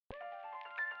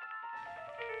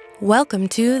Welcome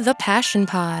to The Passion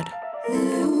Pod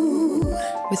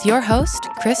with your host,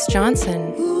 Chris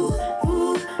Johnson.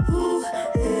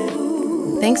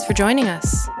 Thanks for joining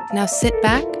us. Now sit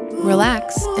back,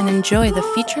 relax, and enjoy the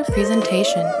feature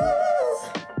presentation.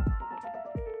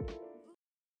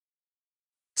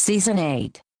 Season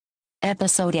 8.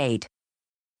 Episode 8.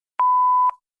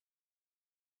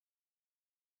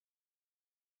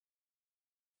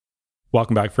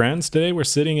 Welcome back, friends. Today we're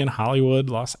sitting in Hollywood,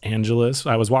 Los Angeles.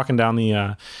 I was walking down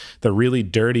the really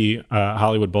dirty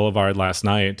Hollywood Boulevard last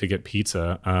night to get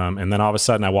pizza, and then all of a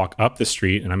sudden I walk up the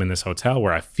street and I'm in this hotel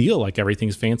where I feel like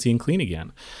everything's fancy and clean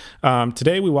again.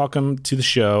 Today we welcome to the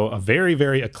show a very,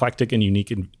 very eclectic and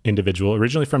unique individual,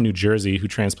 originally from New Jersey, who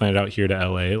transplanted out here to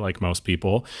LA like most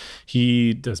people.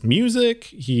 He does music,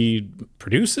 he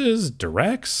produces,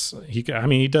 directs, he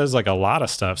does like a lot of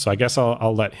stuff. So I guess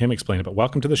I'll let him explain it. But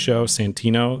welcome to the show,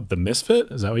 Santino the Misfit.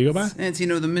 Is that what you go by?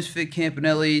 Santino the Misfit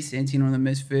Campanelli, Santino the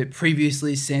Misfit,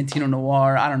 previously Santino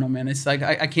Noir. I don't know, man. It's like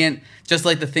I can't, just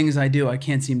like the things I do, I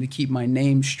can't seem to keep my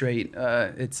name straight.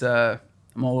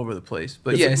 I'm all over the place.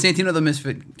 But Santino the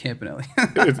Misfit Campanelli.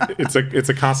 it's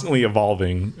a constantly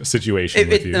evolving situation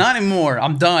with you. Not anymore.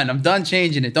 I'm done. I'm done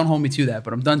changing it. Don't hold me to that,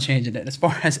 but I'm done changing it. As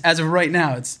far as of right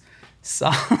now, it's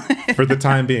solid. For the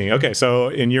time being. Okay, so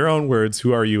in your own words,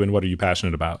 who are you and what are you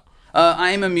passionate about?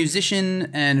 I am a musician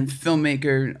and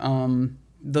filmmaker.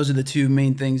 Those are the two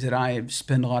main things that I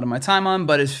spend a lot of my time on.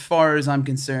 But as far as I'm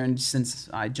concerned, since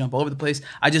I jump all over the place,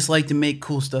 I just like to make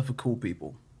cool stuff with cool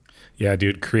people. Yeah,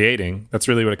 dude, creating. That's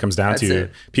really what it comes down to.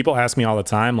 It. People ask me all the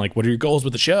time, like, what are your goals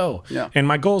with the show? Yeah. And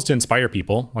my goal is to inspire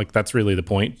people. Like, that's really the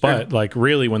point. Sure. But like,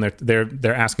 really, when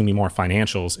they're asking me more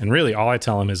financials, and really all I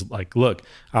tell them is like, look,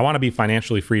 I want to be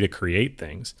financially free to create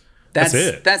things. That's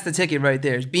it. That's the ticket right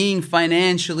there. Is being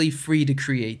financially free to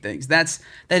create things. That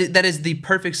is the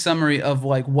perfect summary of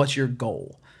like what's your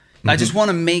goal. I just want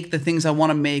to make the things I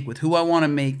want to make with who I want to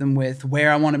make them with,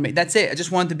 where I want to make. That's it. I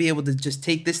just want to be able to just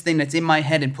take this thing that's in my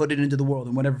head and put it into the world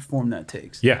in whatever form that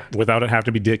takes. Yeah, without it have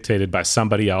to be dictated by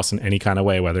somebody else in any kind of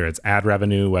way, whether it's ad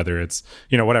revenue, whether it's,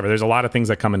 whatever. There's a lot of things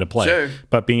that come into play. Sure.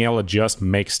 But being able to just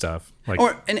make stuff.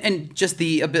 And just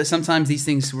sometimes these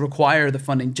things require the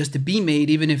funding just to be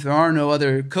made, even if there are no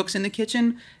other cooks in the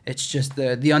kitchen. It's just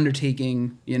the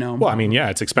undertaking, Well, I mean, yeah,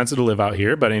 it's expensive to live out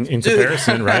here, but in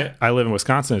comparison, right? I live in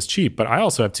Wisconsin, it's cheap, but I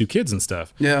also have 2 kids and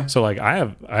stuff. Yeah. So like I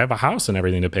have a house and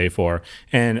everything to pay for.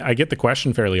 And I get the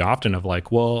question fairly often of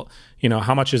like, well,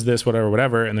 how much is this,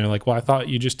 whatever. And they're like, well, I thought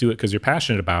you just do it because you're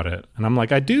passionate about it. And I'm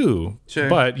like, I do. Sure.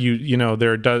 But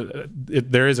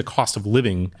there is a cost of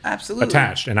living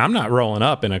attached. And I'm not rolling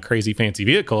up in a crazy fancy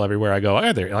vehicle everywhere I go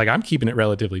either. Like I'm keeping it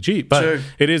relatively cheap, but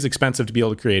it is expensive to be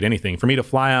able to create anything. For me to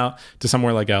fly out to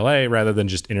somewhere like LA rather than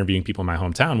just interviewing people in my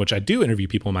hometown, which I do interview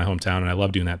people in my hometown and I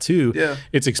love doing that too. Yeah.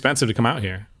 It's expensive to come out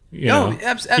here.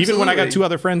 Absolutely. Even when I got 2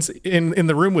 other friends in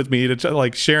the room with me to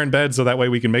like share in bed so that way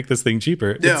we can make this thing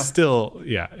cheaper. Yeah. It's still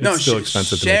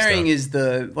expensive. Sharing is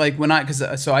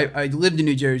I lived in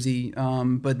New Jersey,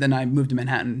 but then I moved to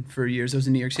Manhattan for years. I was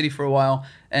in New York City for a while,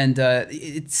 and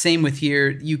it's same with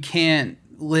here. You can't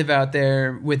live out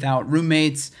there without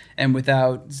roommates and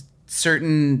without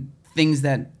certain things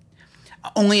that.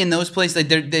 Only in those places,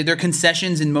 like they're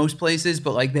concessions in most places,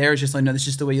 but like there, it's just like, no, that's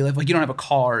just the way you live. Like you don't have a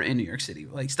car in New York City,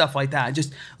 like stuff like that.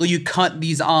 Just you cut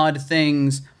these odd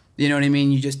things, you know what I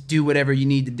mean? You just do whatever you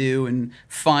need to do and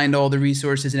find all the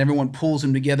resources, and everyone pulls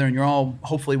them together, and you're all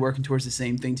hopefully working towards the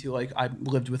same thing too. Like I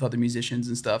lived with other musicians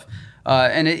and stuff,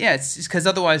 it's because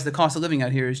otherwise the cost of living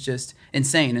out here is just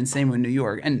insane. And same with New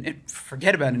York. And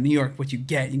forget about it, in New York, what you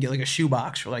get like a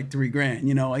shoebox for like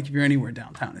 $3,000. Like if you're anywhere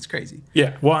downtown, it's crazy.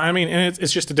 Yeah, well, I mean, and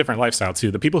it's just a different lifestyle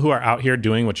too. The people who are out here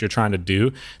doing what you're trying to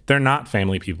do, they're not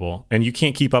family people, and you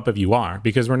can't keep up if you are,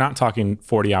 because we're not talking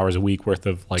 40 hours a week worth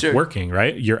of like working,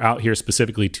 right? You're out here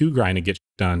specifically to grind and get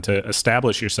done, to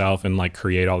establish yourself and like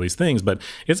create all these things. But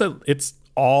it's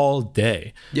all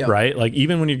day, right? Like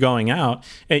even when you're going out,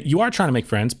 you are trying to make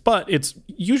friends, but it's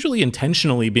usually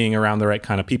intentionally being around the right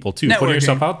kind of people too. Putting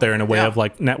yourself out there in a way of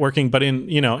like networking, but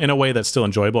in a way that's still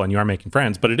enjoyable, and you are making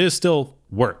friends, but it is still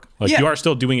work. Like you are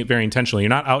still doing it very intentionally. You're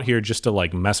not out here just to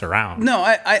like mess around. No,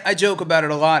 I joke about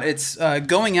it a lot. It's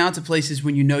going out to places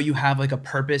when you have like a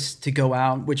purpose to go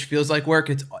out, which feels like work.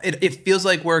 It feels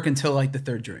like work until like the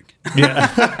 3rd drink. Yeah,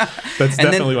 that's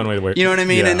definitely one way to work. You know what I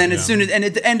mean? Yeah, and then as soon as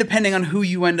and depending on who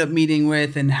you end up meeting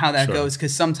with and how that goes,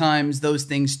 because sometimes those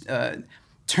things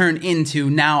turn into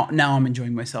now I'm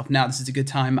enjoying myself. Now this is a good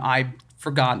time. I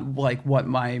forgot like what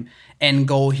my end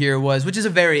goal here was, which is a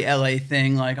very LA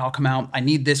thing. Like I'll come out, I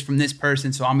need this from this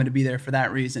person, so I'm going to be there for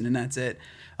that reason, and that's it.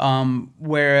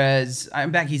 Whereas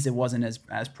back east, it wasn't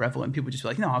as prevalent. People just be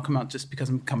like, no, I'll come out just because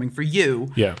I'm coming for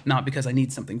you, not because I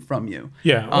need something from you.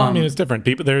 Yeah, well, I mean, it's different.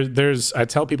 People, I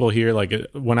tell people here, like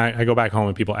when I go back home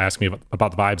and people ask me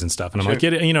about the vibes and stuff, and I'm like,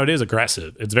 it is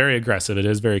aggressive. It's very aggressive. It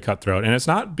is very cutthroat, and it's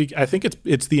not. I think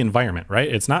it's the environment, right?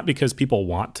 It's not because people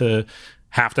want to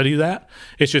have to do that.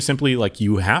 It's just simply like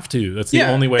you have to. That's the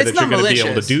only way that you're going to be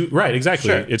able to do. Right, exactly.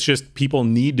 Sure. It's just people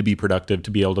need to be productive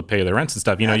to be able to pay their rents and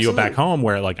stuff. You know, you go back home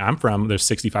where like I'm from, there's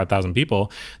 65,000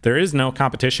 people. There is no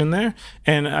competition there.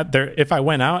 And if I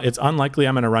went out, it's unlikely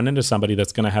I'm going to run into somebody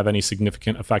that's going to have any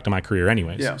significant effect on my career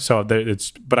anyways. Yeah. So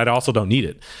but I also don't need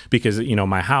it because, you know,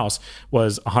 my house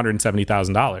was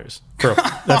 $170,000.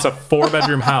 That's a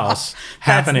 4-bedroom house,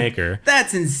 half an acre.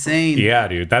 That's insane. Yeah,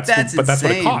 dude. But that's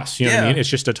what it costs. You know what I mean? It's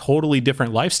just a totally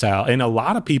different lifestyle. And a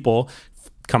lot of people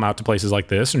come out to places like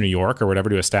this or New York or whatever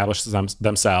to establish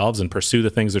themselves and pursue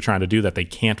the things they're trying to do that they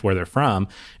can't where they're from.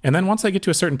 And then once they get to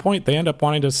a certain point, they end up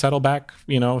wanting to settle back,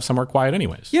 you know, somewhere quiet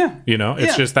anyways. Yeah. You know,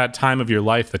 it's just that time of your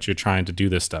life that you're trying to do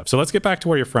this stuff. So let's get back to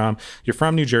where you're from. You're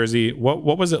from New Jersey.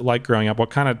 What was it like growing up? What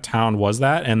kind of town was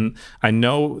that? And I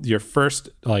know your first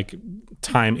like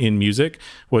time in music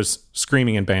was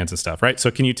screaming in bands and stuff, right?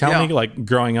 So can you tell me like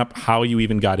growing up how you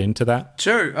even got into that?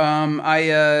 Sure.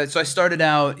 I started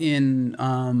out in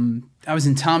I was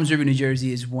in Toms River, New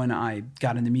Jersey is when I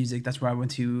got into music. That's where I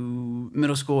went to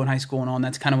middle school and high school and all. And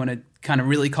that's kind of when it kind of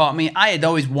really caught me. I had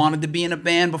always wanted to be in a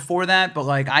band before that, but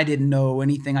like I didn't know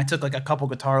anything. I took like a couple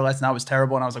guitar lessons. I was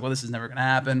terrible. And I was like, well, this is never going to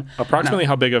happen. Approximately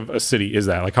how big of a city is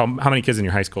that? Like how many kids in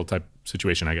your high school type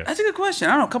situation, I guess? That's a good question.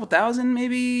 I don't know, a couple thousand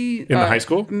maybe. In the high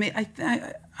school?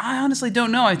 I honestly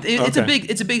don't know.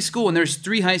 It's a big school, and there's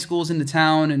 3 high schools in the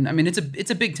town, and I mean it's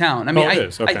a big town. I mean, it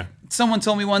is. Okay. Someone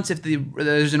told me once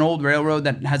there's an old railroad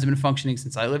that hasn't been functioning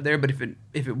since I lived there, but if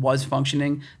it was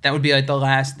functioning, that would be like the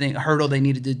last hurdle they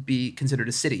needed to be considered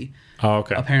a city. Oh,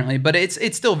 okay. Apparently, but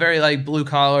it's still very like blue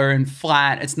collar and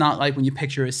flat. It's not like when you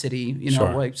picture a city, you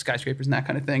know, like skyscrapers and that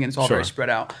kind of thing, and it's all very spread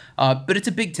out. But it's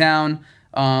a big town.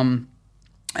 So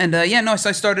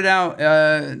I started out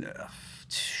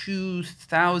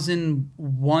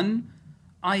 2001.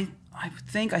 I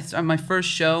think my first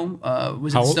show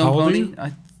was at Stone Pony.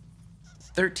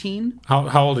 13.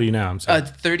 How old are you now? I'm sorry.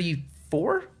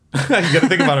 34. You got to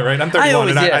think about it, right? I'm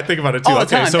 31, I think about it too. All the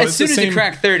time. So as soon as you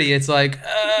crack 30, it's like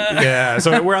yeah.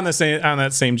 So we're on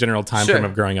that same general time frame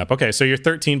of growing up. Okay, so you're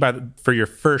 13 for your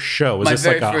first show. Was this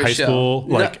like a high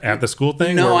school, at the school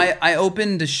thing? No, I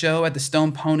opened a show at the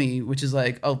Stone Pony, which is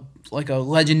like a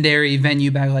legendary venue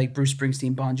by like Bruce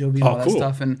Springsteen, Bon Jovi, all that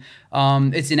stuff, and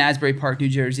it's in Asbury Park, New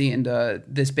Jersey. And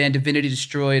this band Divinity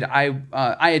Destroyed,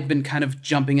 I had been kind of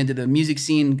jumping into the music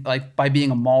scene like by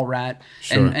being a mall rat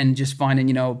and just finding,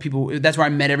 you know, people. That's where I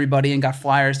met everybody and got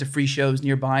flyers to free shows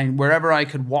nearby, and wherever I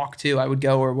could walk to, I would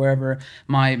go, or wherever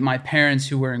my parents,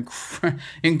 who were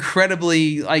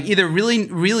incredibly like either really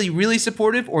really really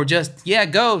supportive or just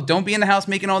go, don't be in the house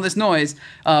making all this noise,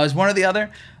 was one or the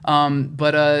other.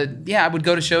 I would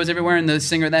go to shows everywhere, and the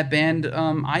singer of that band,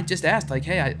 I just asked, like,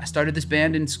 hey, I started this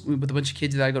band with a bunch of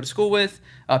kids that I go to school with,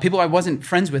 people I wasn't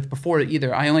friends with before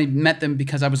either. I only met them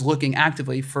because I was looking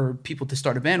actively for people to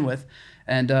start a band with,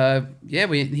 and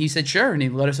he said sure, and he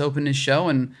let us open his show.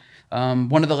 And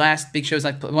one of the last shows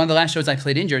I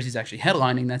played in Jersey is actually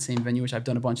headlining that same venue, which I've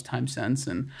done a bunch of times since.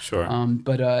 And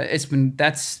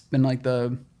that's been like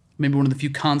maybe one of the few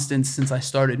constants since I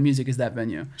started music is that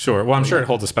venue. Sure. Well, I'm sure it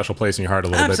holds a special place in your heart a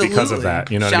little bit because of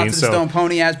that. You know what I mean? Shout to the Stone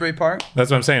Pony, Asbury Park.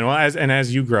 That's what I'm saying. Well,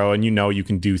 as you grow and you know you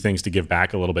can do things to give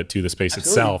back a little bit to the space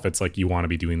itself, it's like you want to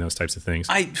be doing those types of things.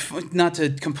 Not to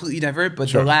completely divert, but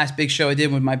the last big show I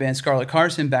did with my band Scarlet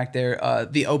Carson back there,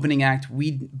 the opening act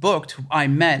we booked, I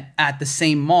met at the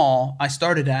same mall I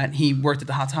started at. He worked at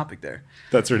the Hot Topic there.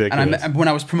 That's ridiculous. And when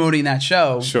I was promoting that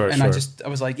show, I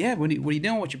was like, yeah, what are you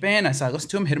doing? What's your band? I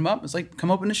listened to him, hit him up. It's like, come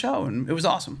open the show, and it was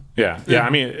awesome. Yeah. I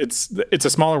mean, it's a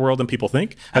smaller world than people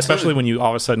think, especially when you all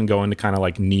of a sudden go into kind of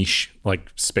like niche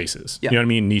like spaces. Yeah. You know what I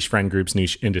mean? Niche friend groups,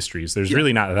 niche industries. There's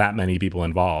really not that many people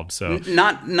involved. So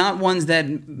not ones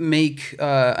that make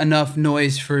enough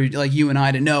noise for like you and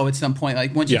I to know at some point.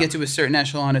 Like once you get to a certain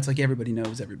echelon, it's like everybody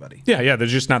knows everybody. Yeah.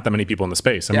 There's just not that many people in the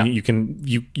space. I mean,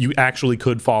 you actually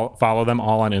could follow them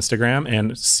all on Instagram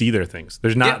and see their things.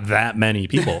 There's not that many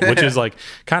people, which is like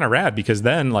kind of rad, because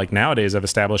then like nowadays I've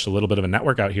established a little bit of a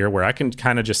network out here where I can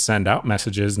kind of just send out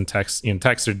messages and text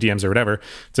or DMs or whatever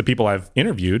to people I've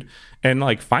interviewed, And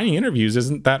like finding interviews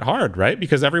isn't that hard, right?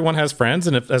 Because everyone has friends.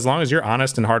 And as long as you're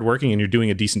honest and hardworking and you're doing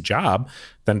a decent job,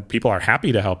 then people are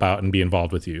happy to help out and be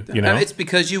involved with you. You know, it's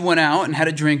because you went out and had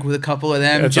a drink with a couple of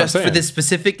them just for this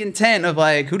specific intent of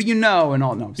like, who do you know and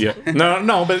all. No, yeah,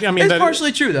 no, but I mean, it's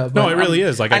partially true though. No, it really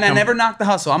is. Like, I never knock the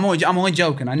hustle. I'm only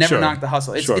joking. I never knock the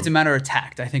hustle. It's a matter of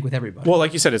tact, I think, with everybody. Well,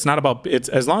 like you said, it's not about it's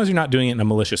as long as you're not doing it in a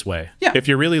malicious way. Yeah. If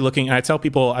you're really looking, and I tell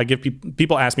people, I give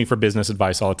people ask me for business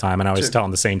advice all the time, and I always tell them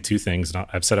the same two things. And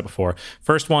I've said it before.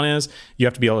 First one is you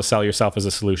have to be able to sell yourself as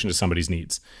a solution to somebody's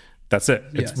needs. That's it.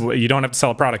 You don't have to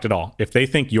sell a product at all. If they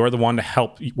think you're the one to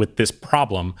help with this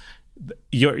problem,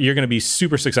 you're going to be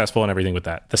super successful in everything with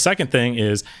that. The second thing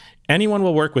is anyone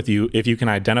will work with you if you can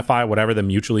identify whatever the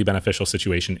mutually beneficial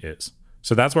situation is.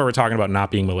 So that's where we're talking about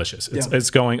not being malicious. It's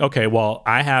going, okay, well,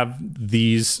 I have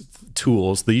these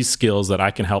tools, these skills that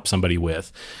I can help somebody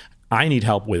with. I need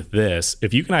help with this.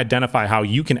 If you can identify how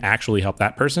you can actually help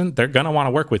that person, they're going to want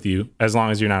to work with you as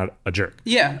long as you're not a jerk.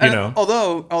 Yeah. You know?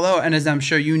 Although, and as I'm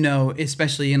sure you know,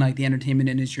 especially in like the entertainment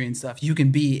industry and stuff, you can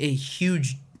be a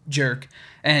huge jerk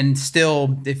and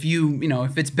still, if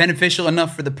it's beneficial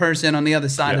enough for the person on the other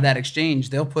side of that exchange,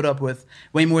 they'll put up with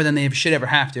way more than they should ever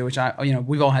have to, which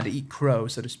we've all had to eat crow,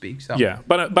 so to speak. So yeah,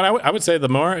 but I would say the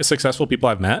more successful people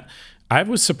I've met, I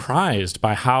was surprised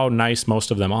by how nice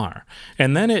most of them are.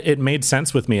 And then it made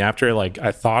sense with me after like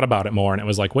I thought about it more, and it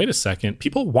was like, wait a second,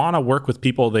 people want to work with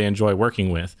people they enjoy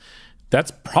working with. That's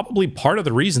probably part of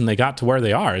the reason they got to where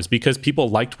they are, is because people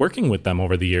liked working with them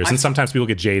over the years. And sometimes people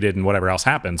get jaded and whatever else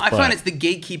happens. I find it's the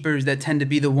gatekeepers that tend to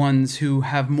be the ones who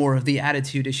have more of the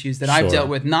attitude issues that I've dealt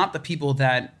with, not the people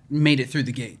that made it through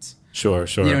the gates. Sure.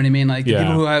 You know what I mean? Like the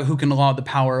people who can laud the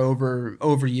power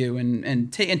over you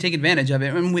and take advantage of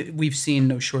it. And we've seen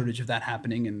no shortage of that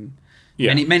happening in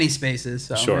many spaces.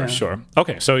 So, Sure.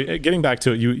 Okay, so getting back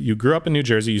to it, you grew up in New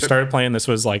Jersey. You started playing. This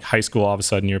was like high school. All of a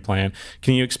sudden, you're playing.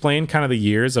 Can you explain kind of the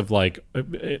years of like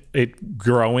it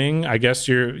growing? I guess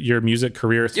your music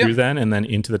career through then, and then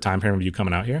into the time frame of you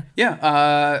coming out here.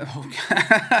 Yeah.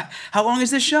 How long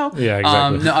is this show? Yeah,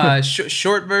 exactly.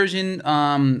 Short version.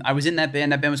 I was in that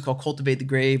band. That band was called Cultivate the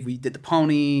Grave. We did the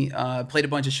Pony. Played a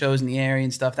bunch of shows in the area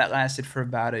and stuff. That lasted for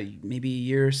about maybe a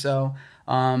year or so.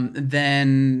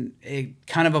 Then it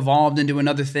kind of evolved into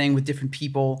another thing with different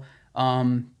people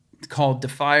called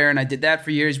Defire, and I did that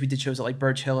for years. We did shows at like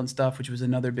Birch Hill and stuff, which was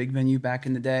another big venue back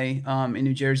in the day in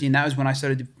New Jersey, and that was when I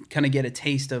started to kind of get a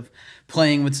taste of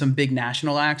playing with some big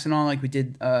national acts and all. Like we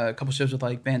did a couple shows with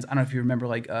like bands, I don't know if you remember,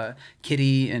 like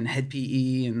Kitty and Head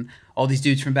PE and all these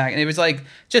dudes from back, and it was like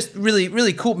just really,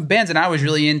 really cool bands that I was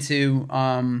really into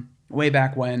way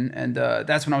back when, and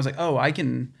that's when I was like, oh, I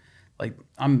can... like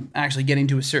I'm actually getting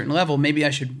to a certain level. Maybe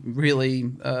I should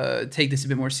really take this a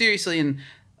bit more seriously. And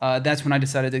that's when I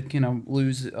decided to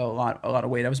lose a lot of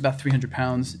weight. I was about 300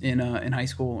 pounds in high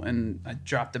school, and I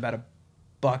dropped about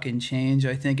 $1 and change,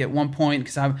 I think, at one point,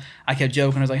 because I kept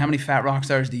joking. I was like, how many fat rock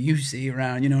stars do you see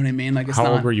around? You know what I mean? Like, it's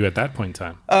How old were you at that point in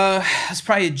time? I was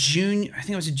probably a junior. I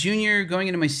think I was a junior going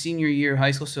into my senior year of high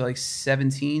school, so like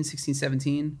 16,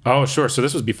 17. Oh, sure. So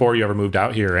this was before you ever moved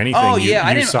out here or anything. Oh, yeah.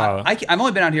 I've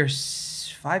only been out here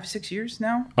 5-6 years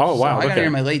now. Oh, wow. So I got here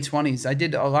in my late 20s. I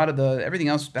did a lot of everything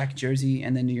else back in Jersey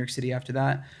and then New York City after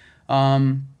that.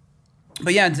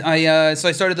 But yeah, so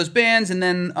I started those bands, and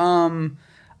then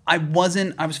I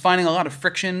was finding a lot of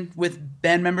friction with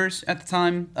band members at the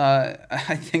time.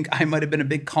 I think I might have been a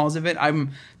big cause of it.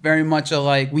 I'm very much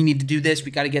we need to do this.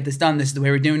 We got to get this done. This is the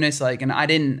way we're doing this.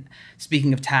 And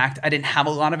speaking of tact, I didn't have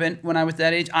a lot of it when I was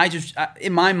that age.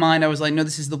 In my mind, I was like, no,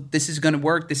 this is going to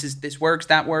work. This works.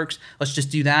 That works. Let's just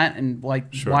do that. And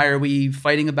Sure. Why are we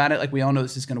fighting about it? Like, we all know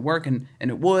this is going to work, and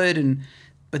it would.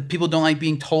 But people don't like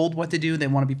being told what to do. They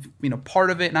want to be, part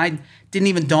of it. And I didn't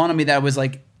even dawn on me that I was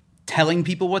telling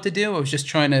people what to do. I was just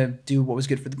trying to do what was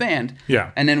good for the band.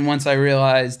 Yeah. And then once I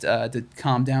realized to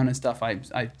calm down and stuff, I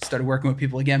started working with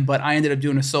people again. But I ended up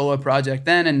doing a solo project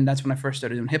then, and that's when I first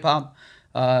started doing hip hop.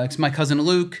 It's my cousin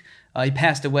Luke. He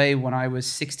passed away when I was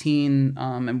 16,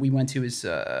 and we went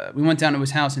down to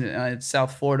his house in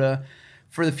South Florida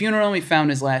for the funeral. And we found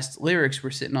his last lyrics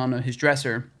were sitting on his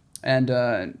dresser. And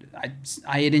I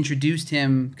had introduced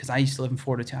him, because I used to live in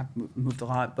Florida too. I've moved a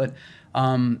lot, but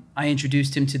I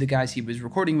introduced him to the guys he was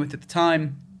recording with at the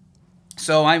time.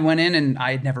 So I went in, and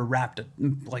I had never rapped a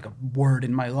word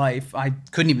in my life. I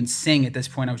couldn't even sing at this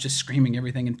point. I was just screaming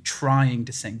everything and trying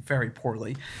to sing very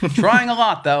poorly. Trying a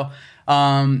lot though.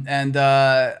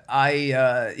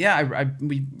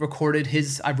 We recorded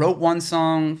I wrote one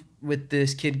song with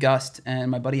this kid Gust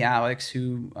and my buddy Alex,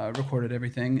 who recorded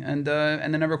everything, and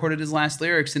then I recorded his last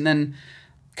lyrics, and then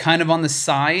kind of on the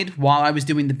side while I was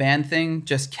doing the band thing,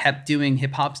 just kept doing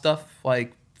hip hop stuff,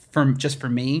 like for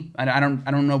me. I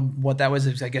don't know what that was.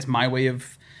 It was, I guess, my way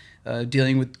of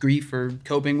dealing with grief or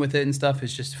coping with it and stuff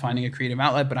is just finding a creative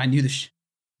outlet. But I knew the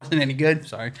wasn't any good.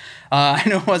 Sorry, I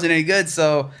know it wasn't any good,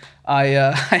 so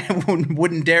I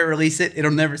wouldn't dare release it. It'll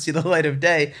never see the light of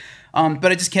day. But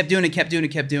I just kept doing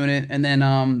it. And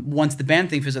then once the band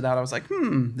thing fizzled out, I was like,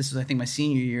 this was, I think, my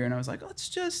senior year. And I was like, let's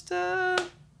just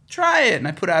try it. And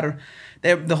I put out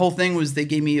the whole thing was they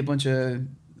gave me a bunch of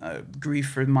grief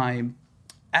for my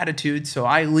attitude. So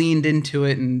I leaned into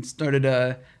it and started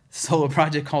a solo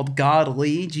project called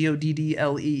Godlee,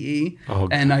 Goddlee. Oh,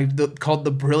 and called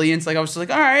The Brilliance. Like I was just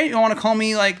like, all right, you want to call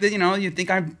me like, you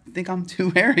think I'm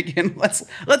too arrogant? Let's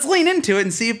lean into it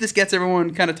and see if this gets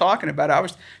everyone kind of talking about it. I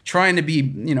was trying to be, a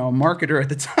marketer at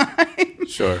the time.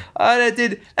 Sure.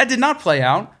 That did not play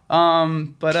out.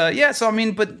 So I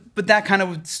mean, but that kind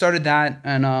of started that,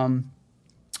 and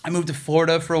I moved to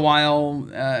Florida for a while.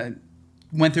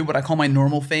 Went through what I call my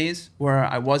normal phase, where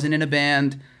I wasn't in a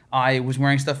band. I was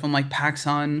wearing stuff from like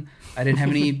PacSun. I didn't have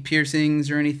any piercings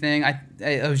or anything. I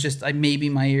was just maybe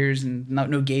my ears and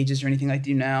no gauges or anything like I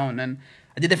do now. And then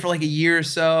I did that for like a year or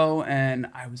so, and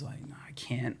I was like, no, I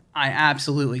can't. I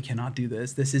absolutely cannot do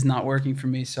this. This is not working for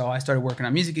me. So I started working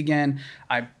on music again.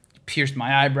 I pierced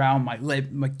my eyebrow, my lip,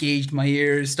 gauged my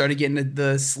ears, started getting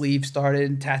the sleeve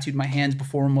started, tattooed my hands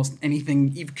before almost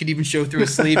anything could even show through a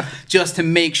sleeve, just to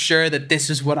make sure that this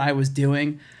is what I was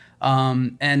doing. I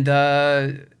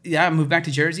moved back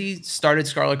to Jersey, started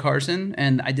Scarlet Carson,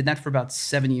 and I did that for about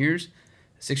 6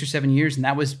 or 7 years, and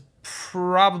that was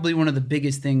probably one of the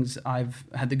biggest things I've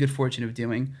had the good fortune of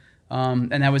doing.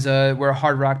 And that was we're a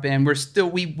hard rock band.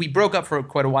 We broke up for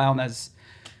quite a while, and that's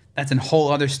a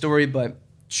whole other story, but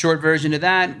short version of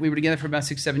that, we were together for about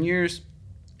 6-7 years.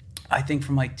 I think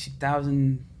from like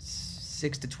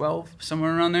 2006 to 12,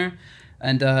 somewhere around there.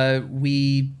 And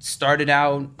we started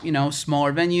out,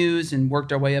 smaller venues and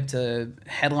worked our way up to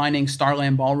headlining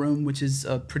Starland Ballroom, which is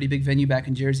a pretty big venue back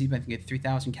in Jersey. I think at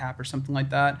 3,000 cap or something like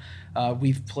that.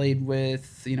 We've played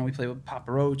with, we played with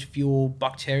Papa Roach, Fuel,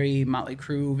 Buck Cherry, Motley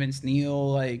Crue, Vince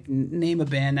Neil, like name a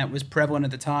band that was prevalent at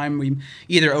the time. We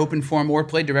either opened for them or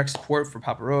played direct support for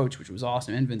Papa Roach, which was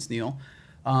awesome, and Vince Neil.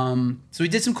 So we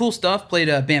did some cool stuff, played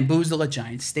Bamboozle at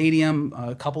Giant Stadium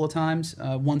a couple of times,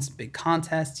 won some big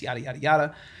contests, yada, yada,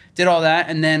 yada. Did all that,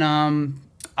 and then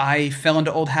I fell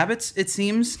into old habits, it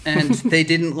seems, and they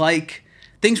didn't like...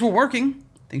 Things were working.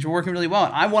 Things were working really well.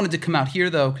 And I wanted to come out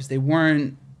here, though, because they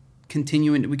weren't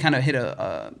continuing. We kind of hit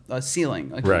a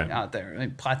ceiling out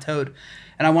there, plateaued.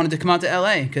 And I wanted to come out to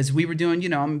L.A. because we were doing,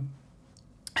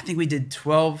 I think we did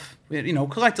 12,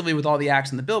 collectively with all the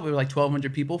acts in the bill, we were like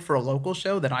 1,200 people for a local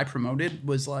show that I promoted.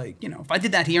 Was like, if I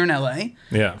did that here in LA,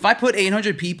 if I put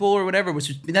 800 people or whatever,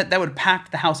 that would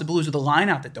pack the House of Blues with a line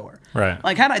out the door. Right.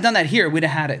 Like, had I done that here, we'd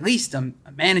have had at least a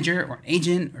manager or an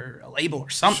agent or a label or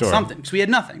something. Because we had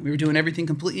nothing. We were doing everything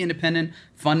completely independent,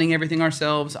 funding everything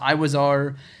ourselves. I was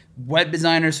our web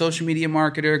designer, social media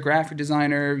marketer, graphic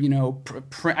designer,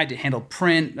 print, I handled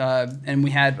print, and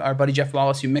we had our buddy Jeff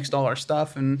Wallace who mixed all our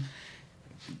stuff, and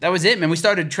that was it, man. We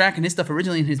started tracking his stuff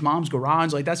originally in his mom's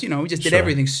garage, like that's, we just did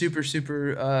everything super,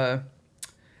 super,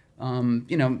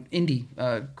 indie,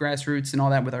 grassroots and all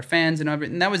that with our fans and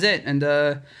everything, and that was it.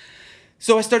 And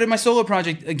so I started my solo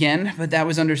project again, but that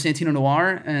was under Santino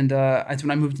Noir, and that's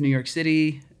when I moved to New York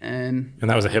City. And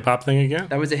that was a hip-hop thing again?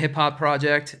 That was a hip-hop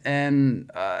project. And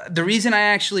the reason I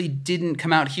actually didn't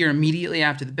come out here immediately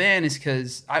after the band is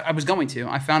because I was going to.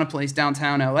 I found a place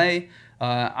downtown L.A.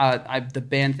 The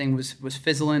band thing was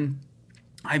fizzling.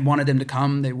 I wanted them to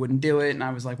come. They wouldn't do it. And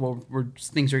I was like, well,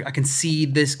 I can see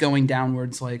this going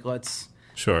downwards. Like, we got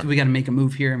to make a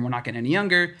move here, and we're not getting any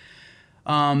younger.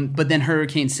 But then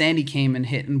Hurricane Sandy came and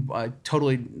hit and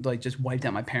totally just wiped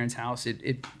out my parents' house.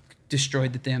 It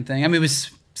destroyed the damn thing. I mean, it was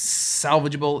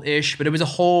salvageable-ish, but that was a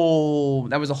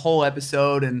whole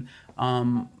episode, and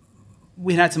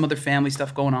we had some other family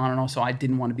stuff going on, and also I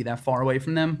didn't want to be that far away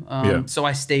from them. So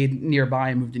I stayed nearby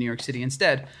and moved to New York City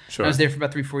instead. Sure. I was there for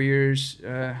about 3-4 years.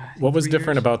 What was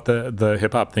different about the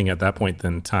hip-hop thing at that point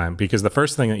than time? Because the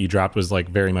first thing that you dropped was like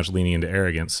very much leaning into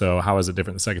arrogance. So how was it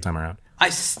different the second time around?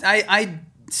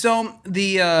 So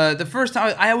the first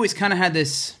time, I always kind of had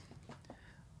this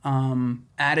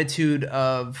attitude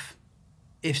of,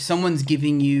 if someone's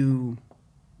giving you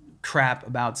crap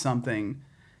about something,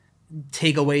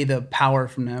 take away the power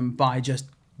from them by just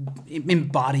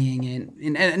embodying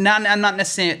it. And I'm not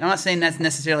saying that's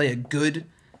necessarily a good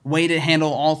way to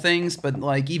handle all things. But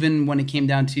like even when it came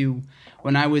down to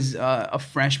when I was a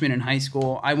freshman in high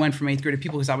school, I went from 8th grade to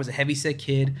people because I was a heavyset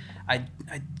kid. I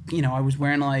was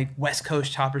wearing like West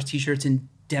Coast Choppers t-shirts and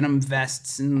denim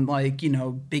vests and like,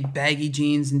 big baggy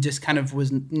jeans and just kind of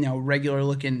was, regular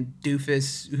looking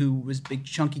doofus who was a big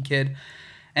chunky kid.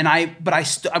 And I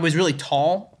was really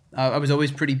tall. I was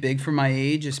always pretty big for my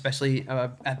age, especially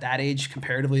at that age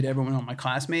comparatively to everyone of my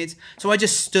classmates. So I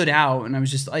just stood out and I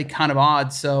was just like kind of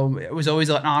odd. So it was always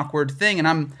an awkward thing. And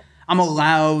I'm a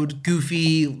loud,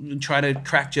 goofy, try to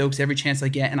crack jokes every chance I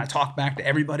get, and I talk back to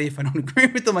everybody if I don't agree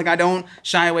with them. Like I don't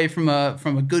shy away from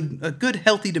a good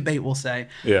healthy debate, we'll say.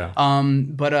 Yeah.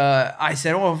 But I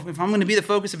said, if I'm going to be the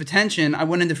focus of attention, I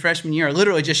went into freshman year. I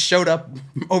literally just showed up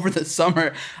over the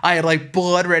summer. I had like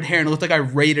blood red hair and it looked like I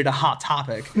raided a Hot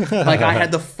Topic. Like I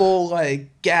had the full like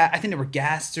I think they were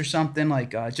gassed or something.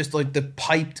 Like just like the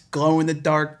piped glow in the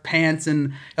dark pants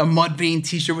and a Mudvayne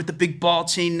t-shirt with the big ball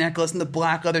chain necklace and the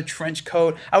black leather trench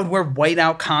coat. I would wear white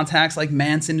out contacts like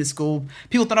Manson to school.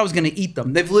 People thought I was going to eat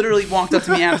them. They've literally walked up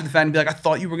to me after the fact and be like, I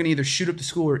thought you were going to either shoot up the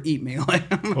school or eat me. Like,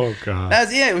 oh God.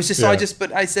 It was just,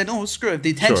 but I said, screw it. If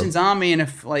the attention's on me and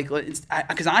if like,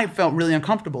 because I felt really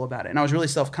uncomfortable about it and I was really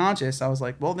self-conscious. I was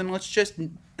like, well, then let's just,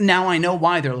 now I know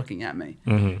why they're looking at me.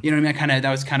 Mm-hmm. You know what I mean?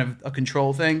 That was kind of a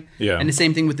control thing. Yeah. And the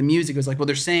same thing with the music. It was like, well,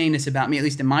 they're saying this about me, at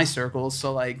least in my circles.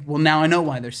 So like, well, now I know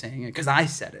why they're saying it because I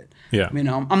said it. Yeah.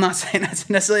 I'm not saying that's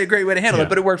necessarily a great way to handle it,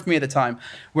 but it worked for me at the time.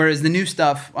 Whereas the new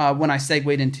stuff, when I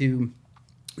segued into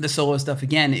the solo stuff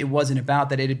again, it wasn't about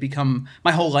that. It had become,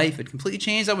 my whole life had completely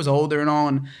changed. I was older and all,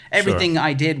 and everything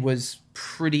I did was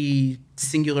pretty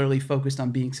singularly focused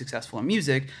on being successful in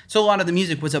music. So a lot of the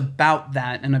music was about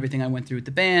that and everything I went through with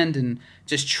the band and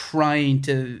just trying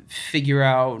to figure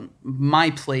out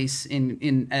my place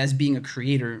in as being a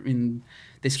creator in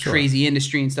this crazy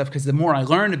industry and stuff. Because the more I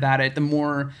learned about it, the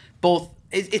more both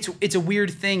it's a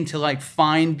weird thing to like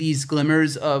find these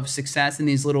glimmers of success in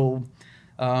these little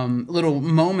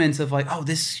moments of like, oh,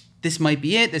 this might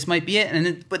be it, and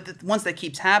then, once that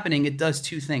keeps happening, it does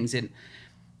two things.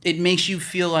 It makes you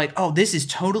feel like, oh, this is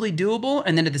totally doable,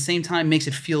 and then at the same time makes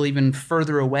it feel even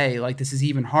further away, like this is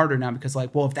even harder now because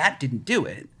like, well, if that didn't do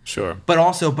it, sure. But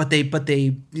I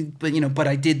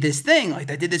did this thing,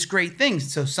 like I did this great thing,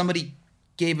 so somebody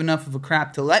gave enough of a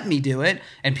crap to let me do it,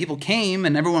 and people came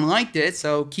and everyone liked it,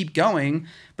 so keep going.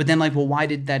 But then like, well, why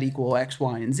did that equal X,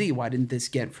 Y, and Z? Why didn't this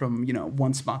get from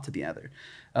one spot to the other?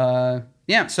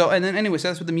 So and then anyway, so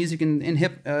that's what the music and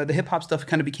the hip hop stuff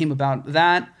kind of became about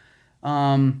that.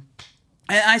 And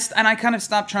I kind of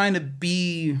stopped trying to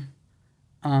be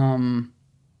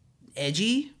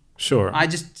edgy. Sure. I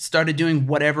just started doing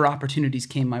whatever opportunities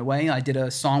came my way. I did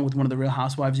a song with one of the Real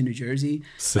Housewives in New Jersey,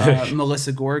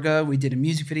 Melissa Gorga. We did a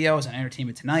music video. I was on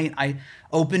Entertainment Tonight. I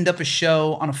opened up a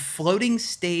show on a floating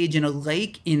stage in a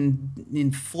lake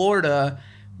in Florida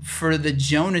for the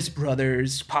Jonas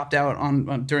Brothers. Popped out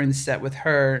on during the set with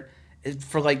her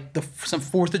for like some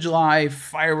 4th of July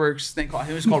fireworks thing.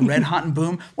 It was called Red Hot and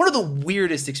Boom. One of the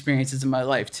weirdest experiences in my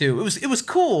life too. It was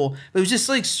cool, but it was just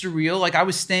like surreal. Like I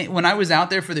was staying when I was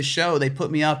out there for the show. They put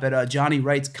me up at Johnny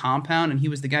Wright's compound, and he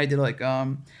was the guy who did like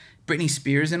Britney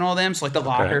Spears and all them. So like the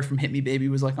locker from Hit Me Baby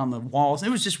was like on the walls. It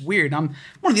was just weird. I'm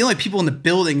one of the only people in the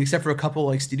building except for a couple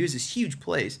like studios. This huge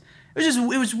place.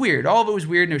 It was weird. All of it was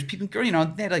weird. And there was people.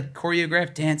 They had like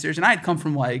choreographed dancers, and I had come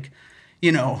from like,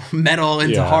 metal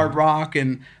into hard rock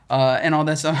and all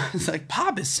that stuff. It's like,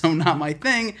 pop is so not my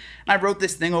thing. And I wrote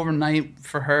this thing overnight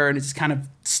for her, and it just kind of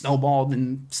snowballed.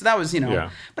 And so that was,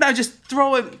 but I would just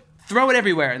throw it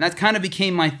everywhere. And that kind of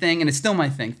became my thing, and it's still my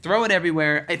thing. Throw it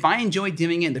everywhere. If I enjoy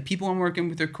doing it, the people I'm working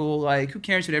with are cool. Like, who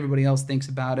cares what everybody else thinks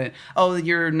about it? Oh,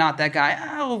 you're not that guy.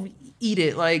 Oh, eat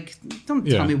it. Like, don't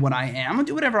tell me what I am. I'll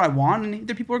do whatever I want, and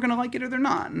either people are going to like it or they're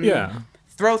not. And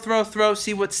throw,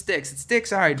 see what sticks. It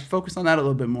sticks, all right, focus on that a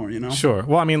little bit more, Sure.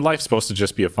 Well, I mean, life's supposed to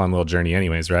just be a fun little journey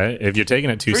anyways, right? If you're taking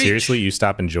it too seriously, you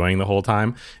stop enjoying the whole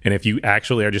time. And if you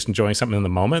actually are just enjoying something in the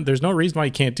moment, there's no reason why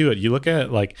you can't do it. You look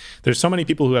at, like, there's so many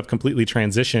people who have completely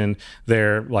transitioned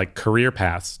their, like, career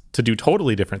paths to do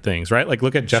totally different things, right? Like,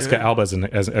 look at Jessica Alba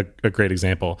as a great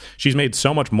example. She's made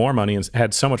so much more money and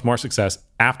had so much more success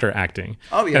after acting.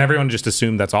 Oh, yeah. And everyone just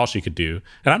assumed that's all she could do.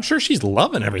 And I'm sure she's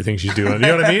loving everything she's doing. You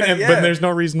know what I mean? But there's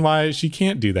no reason why she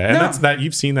can't do that. And that's that.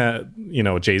 You've seen that,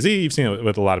 Jay-Z, you've seen it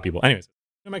with a lot of people. Anyways.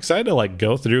 I'm excited to like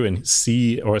go through and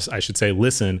see, or I should say,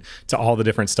 listen to all the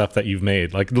different stuff that you've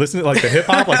made. Like listen to like the hip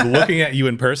hop, like looking at you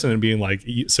in person and being like,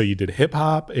 so you did hip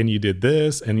hop and you did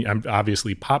this, and I'm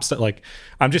obviously pop stuff. Like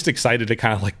I'm just excited to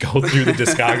kind of like go through the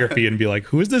discography and be like,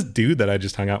 who is this dude that I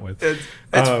just hung out with?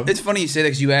 It's funny you say that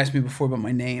because you asked me before about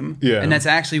my name, and that's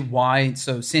actually why.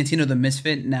 So Santino the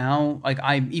Misfit now, like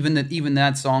even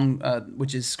that song,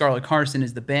 which is Scarlet Carson,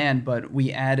 is the band, but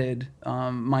we added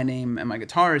my name and my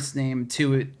guitarist's name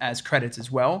to it as credits as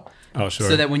well. Oh, sure.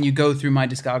 So that when you go through my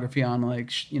discography on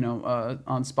like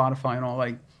on Spotify and all,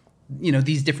 like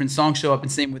these different songs show up,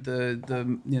 and same with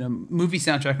the movie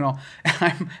soundtrack and all.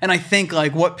 And I think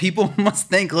like what people must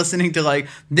think listening to like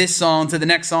this song to the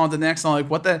next song to the next song, like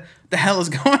what the hell is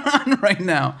going on right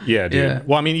now? Yeah, dude. Yeah.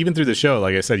 Well, I mean, even through the show,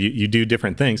 like I said, you do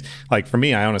different things. Like for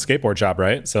me, I own a skateboard shop,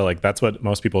 right? So like that's what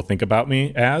most people think about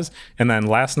me as. And then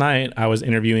last night I was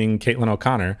interviewing Caitlin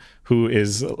O'Connor, who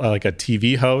is like a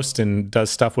TV host and does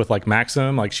stuff with like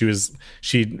Maxim. Like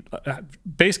she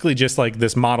basically just like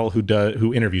this model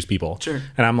who interviews people. Sure.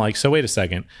 And I'm like, so wait a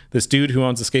second, this dude who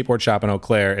owns a skateboard shop in Eau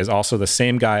Claire is also the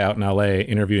same guy out in LA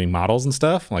interviewing models and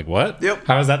stuff. I'm like, what? Yep.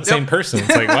 How is that the same person? It's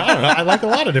like, wow, I like a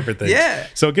lot of different things. Yeah.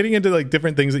 So getting into like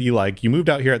different things that you like, you moved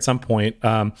out here at some point.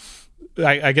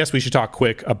 I guess we should talk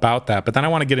quick about that, but then I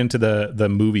want to get into the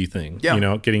movie thing,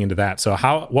 getting into that. So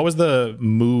what was the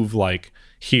move like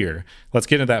here? Let's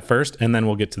get into that first, and then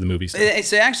we'll get to the movie stuff.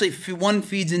 So actually, one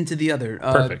feeds into the other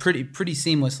pretty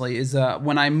seamlessly. Is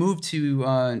when I moved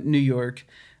to New York.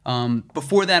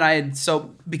 Before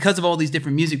that, because of all these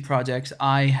different music projects,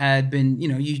 I had been,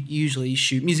 you usually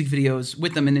shoot music videos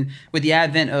with them, and then with the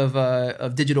advent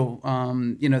of digital,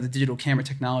 the digital camera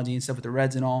technology and stuff with the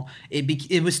Reds and all,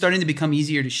 it was starting to become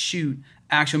easier to shoot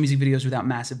actual music videos without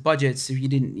massive budgets, so you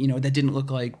didn't, that didn't look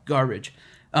like garbage.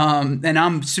 And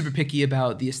I'm super picky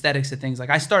about the aesthetics of things. Like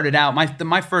I started out,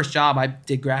 my first job, I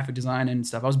did graphic design and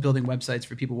stuff. I was building websites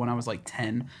for people when I was like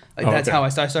 10. Like that's how I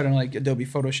started. I started on like Adobe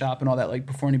Photoshop and all that, like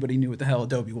before anybody knew what the hell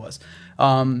Adobe was.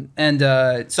 So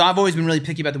I've always been really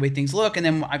picky about the way things look. And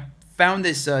then I found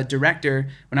this director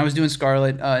when I was doing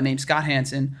Scarlet named Scott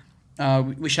Hansen.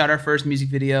 We shot our first music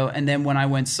video, and then when I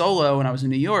went solo and I was in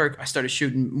New York, I started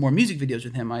shooting more music videos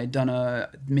with him. I had done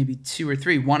maybe 2 or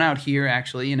 3, one out here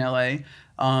actually in LA,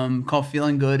 called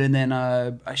Feeling Good, and then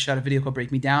I shot a video called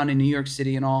Break Me Down in New York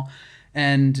City and all.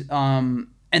 And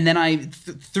then I,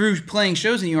 through playing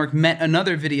shows in New York, met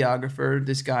another videographer,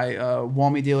 this guy,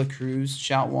 Walmy De La Cruz,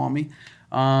 shout Walmy.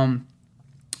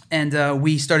 And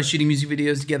we started shooting music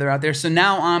videos together out there. So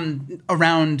now I'm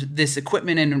around this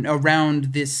equipment and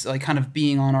around this like kind of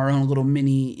being on our own little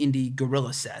mini indie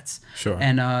guerrilla sets. Sure.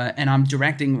 And I'm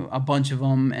directing a bunch of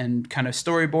them and kind of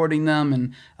storyboarding them.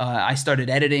 And I started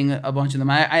editing a bunch of them.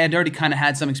 I had already kind of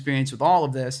had some experience with all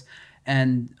of this.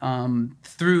 And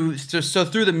through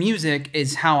the music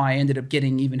is how I ended up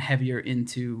getting even heavier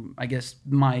into, I guess,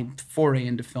 my foray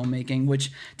into filmmaking.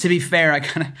 Which, to be fair, I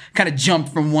kind of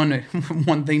jumped from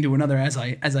one thing to another as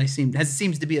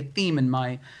seems to be a theme in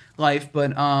my life.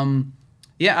 But I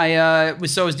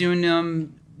was doing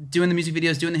the music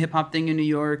videos, doing the hip hop thing in New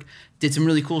York. Did some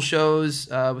really cool shows.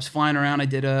 Was flying around. I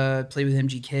did play with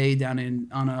MGK down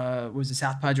on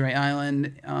South Padre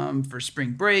Island for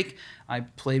spring break. I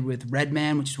played with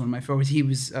Redman, which is one of my favorites. He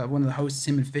was one of the hosts,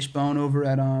 him and Fishbone, over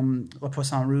at La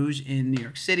Poisson Rouge in New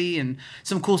York City, and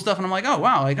some cool stuff. And I'm like, oh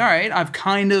wow, like all right, I've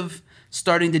kind of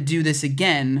starting to do this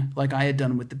again, like I had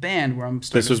done with the band, where I'm.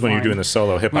 This was when you were doing the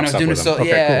solo hip hop stuff with them. Okay,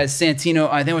 cool. As Santino.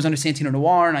 I think I was under Santino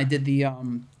Noir, and I did the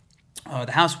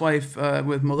Housewife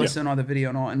with Melissa and all the video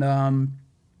and all. And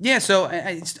so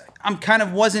I'm kind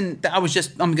of wasn't. I was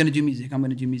just I'm gonna do music. I'm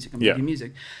gonna do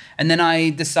music. And then I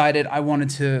decided I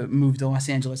wanted to move to Los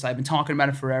Angeles. I've been talking about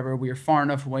it forever. We were far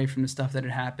enough away from the stuff that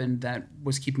had happened that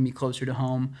was keeping me closer to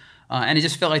home, and it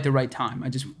just felt like the right time.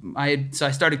 So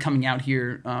I started coming out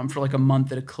here for like a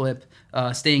month at a clip,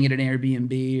 staying at an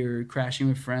Airbnb or crashing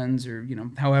with friends or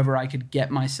however I could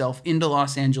get myself into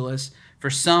Los Angeles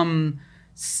for some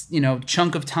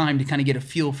chunk of time to kind of get a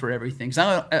feel for everything.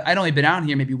 Because I'd only been out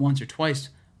here maybe once or twice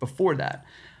before that.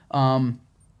 And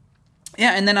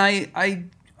then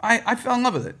I fell in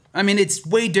love with it. I mean, it's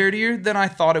way dirtier than I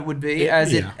thought it would be,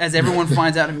 as everyone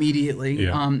finds out immediately.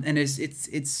 And it's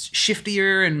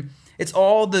shiftier, and it's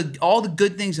all the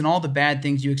good things and all the bad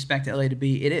things you expect LA to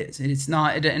be. It is, and it's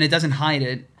not, and it doesn't hide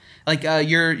it. Like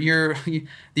your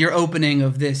opening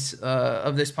of this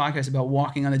podcast about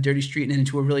walking on a dirty street and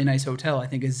into a really nice hotel, I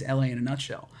think is LA in a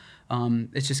nutshell.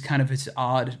 It's just kind of this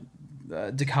odd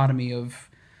dichotomy of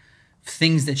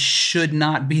things that should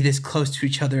not be this close to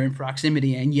each other in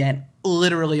proximity, and yet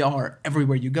literally are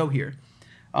everywhere you go here.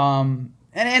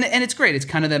 and it's great. It's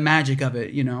kind of the magic of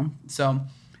it, you know. So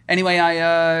anyway,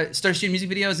 I started shooting music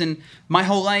videos, and my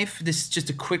whole life, this is just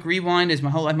a quick rewind, is my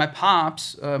whole life. My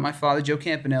pops, my father, Joe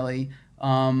Campanelli,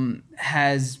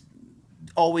 has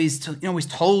always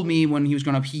told me when he was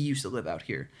growing up, he used to live out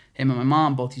here. Him and my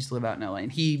mom both used to live out in LA,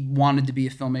 and he wanted to be a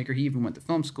filmmaker. He even went to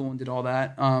film school and did all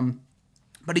that.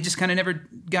 But he just kind of never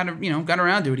got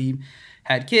around to it. He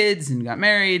had kids and got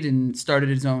married and started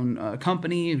his own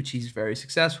company, which he's very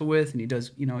successful with, and he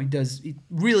does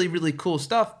really, really cool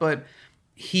stuff. But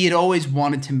he had always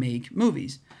wanted to make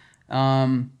movies,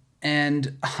 and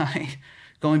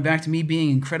going back to me being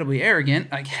incredibly arrogant,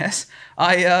 I guess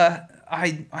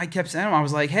I kept saying to him, I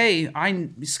was like, hey,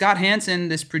 Scott Hansen,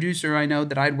 this producer I know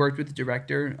that I'd worked with, the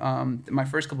director, my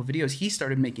first couple of videos, he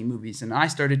started making movies. And I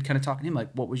started kind of talking to him, like,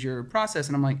 what was your process?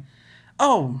 And I'm like,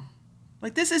 oh,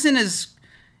 like, this isn't as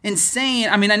insane.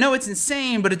 I mean, I know it's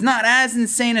insane, but it's not as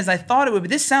insane as I thought it would be.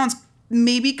 This sounds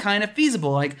maybe kind of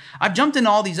feasible. Like, I've jumped into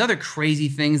all these other crazy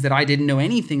things that I didn't know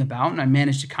anything about, and I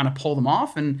managed to kind of pull them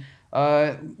off. And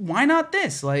why not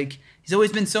this? Like,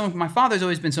 my father's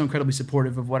always been so incredibly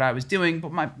supportive of what I was doing,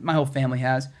 but my whole family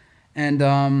has. And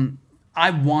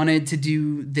I wanted to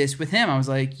do this with him. I was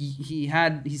like, he's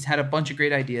had a bunch of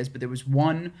great ideas, but there was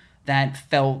one that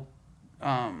felt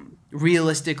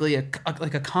realistically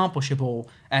like accomplishable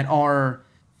at our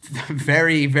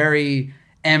very, very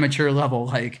amateur level.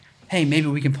 Like, hey, maybe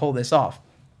we can pull this off.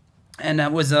 And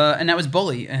that was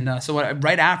Bully. And so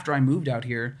right after I moved out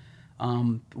here,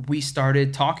 we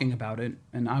started talking about it,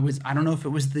 and I don't know if it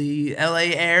was the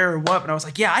LA air or what, but I was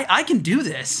like, yeah, I can do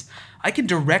this. I can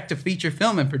direct a feature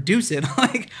film and produce it.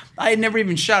 Like, I had never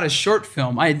even shot a short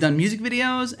film. I had done music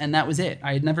videos, and that was it.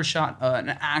 I had never shot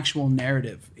an actual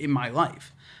narrative in my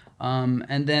life.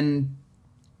 And then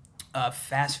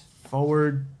fast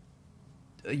forward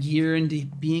a year into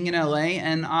being in LA,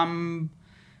 and I'm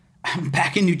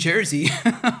back in New Jersey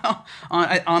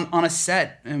on a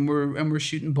set, and we're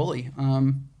shooting Bully.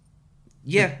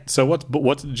 Yeah. So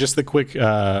what's just the quick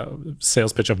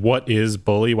sales pitch of what is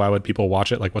Bully? Why would people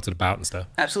watch it? Like, what's it about and stuff?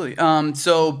 Absolutely.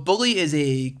 So Bully is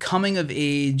a coming of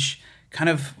age kind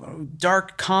of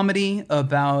dark comedy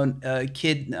about a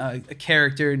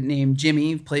character named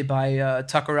Jimmy, played by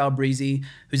Tucker Albrisi,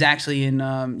 who's actually in,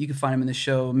 you can find him in the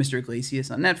show Mr. Iglesias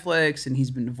on Netflix, and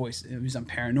he's been the voice, he was on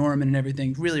Paranorman and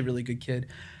everything. Really, really good kid.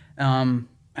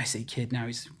 I say kid now,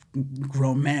 he's a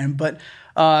grown man, but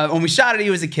when we shot it, he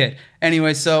was a kid.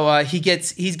 Anyway, so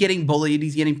he's getting bullied,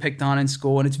 he's getting picked on in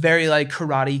school, and it's very like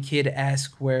Karate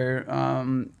Kid-esque, where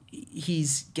he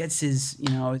gets his,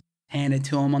 handed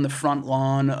to him on the front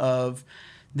lawn of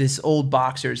this old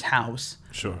boxer's house.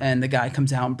 Sure. And the guy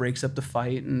comes out and breaks up the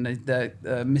fight. And the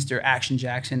Mr. Action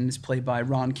Jackson is played by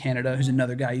Ron Canada, who's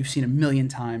another guy you've seen a million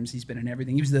times. He's been in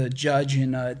everything. He was the judge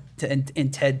in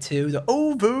Ted 2, the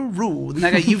Overruled. And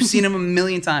that guy, you've seen him a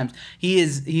million times.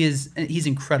 He's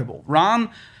incredible. Ron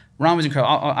was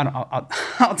incredible.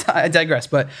 I digress.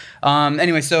 But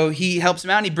anyway, so he helps him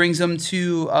out. And he brings him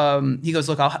to, he goes,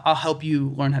 look, I'll help you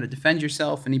learn how to defend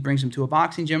yourself. And he brings him to a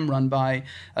boxing gym run by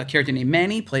a character named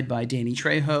Manny, played by Danny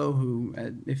Trejo, who,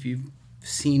 if you've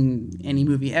seen any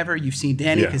movie ever, you've seen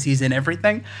Danny because he's in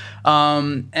everything.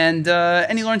 And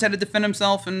he learns how to defend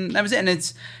himself, and that was it. And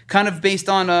it's kind of based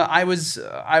on I was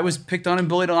picked on and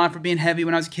bullied a lot for being heavy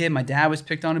when I was a kid. My dad was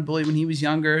picked on and bullied when he was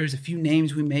younger. There's a few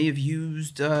names we may have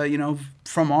used,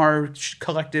 from our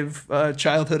collective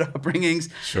childhood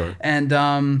upbringings. Sure. And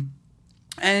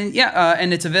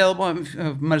it's available.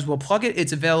 Might as well plug it.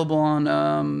 It's available on,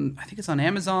 I think it's on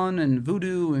Amazon and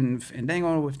Vudu and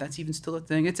Fandango, if that's even still a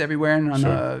thing. It's everywhere and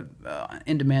on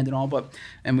in demand and all.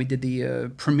 And we did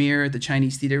the premiere at the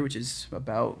Chinese Theater, which is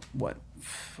about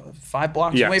 5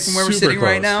 blocks away from where we're sitting close.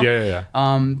 right now. Yeah.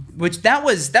 Which that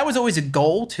was always a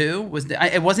goal too.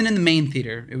 It wasn't in the main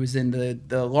theater. It was in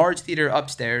the large theater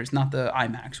upstairs, not the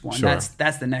IMAX one. Sure.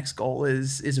 That's the next goal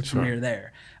is a premiere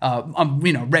there.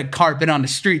 Red carpet on the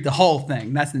street, the whole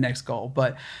thing. That's the next goal.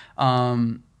 But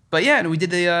yeah, we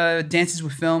did the Dances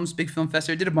with Films, big film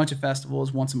festival. Did a bunch of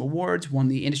festivals, won some awards, won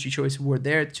the Industry Choice Award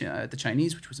there at the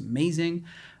Chinese, which was amazing.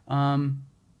 And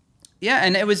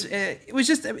it was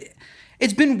just.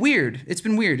 It's been weird. It's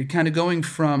been weird, kind of going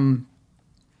from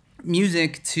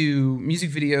music to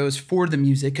music videos for the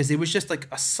music, because it was just like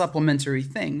a supplementary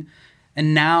thing.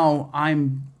 And now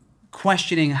I'm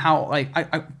questioning how,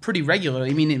 I pretty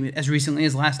regularly, I mean, as recently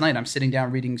as last night, I'm sitting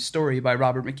down reading Story by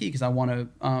Robert McKee, because I want to,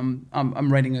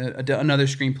 I'm writing another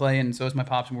screenplay, and so is my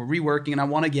pops, and we're reworking, and I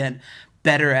want to get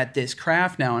better at this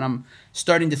craft now. And I'm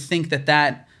starting to think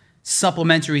that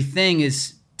supplementary thing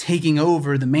is taking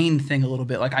over the main thing a little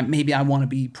bit. Like maybe I want to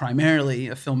be primarily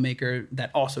a filmmaker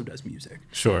that also does music.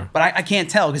 Sure. But I can't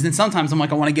tell, because then sometimes I'm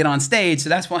like, I want to get on stage. So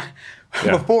that's why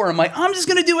before I'm like, I'm just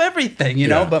going to do everything, you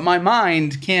know, but my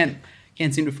mind can't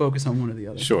seem to focus on one or the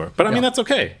other. Sure. But I mean, that's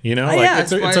okay. You know,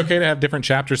 like it's okay to have different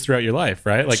chapters throughout your life,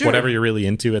 right? Like whatever you're really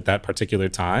into at that particular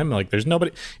time, like there's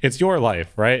nobody, it's your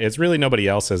life, right? It's really nobody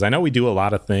else's. I know we do a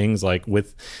lot of things like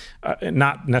with,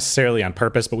 not necessarily on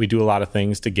purpose, but we do a lot of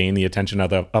things to gain the attention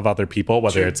of other people,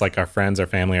 whether it's like our friends, our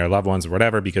family, our loved ones, or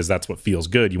whatever, because that's what feels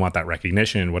good. You want that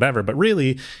recognition, whatever. But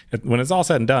really, when it's all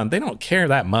said and done, they don't care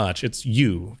that much. It's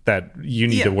you that you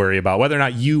need to worry about, whether or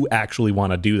not you actually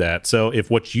want to do that. So if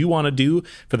what you want to do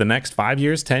for the next 5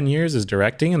 years, 10 years is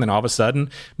directing, and then all of a sudden,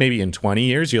 maybe in 20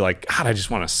 years, you're like, God, I just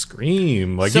want to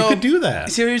scream. Like, you could do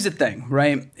that. So here's the thing,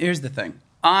 right? Here's the thing.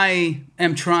 I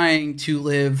am trying to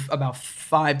live about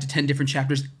 5 to 10 different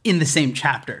chapters in the same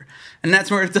chapter. And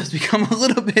that's where it does become a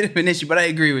little bit of an issue, but I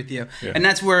agree with you. Yeah. And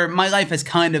that's where my life has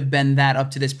kind of been that up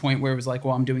to this point, where it was like,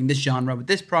 well, I'm doing this genre with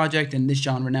this project and this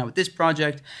genre now with this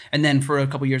project. And then for a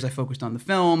couple of years, I focused on the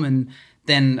film, and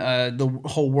then the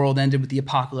whole world ended with the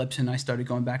apocalypse, and I started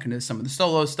going back into some of the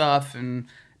solo stuff, and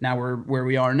now we're where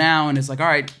we are now, and it's like, all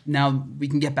right, now we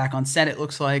can get back on set, it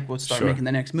looks like. We'll start making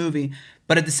the next movie.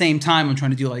 But at the same time, I'm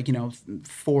trying to do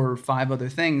 4 or 5 other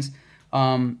things.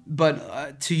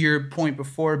 But to your point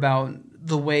before about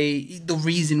the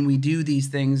reason we do these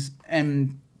things,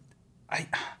 and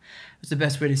what's the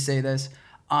best way to say this?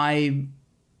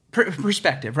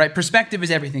 Perspective, right? Perspective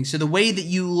is everything. So the way that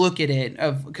you look at it,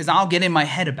 because I'll get in my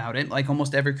head about it, like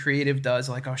almost every creative does,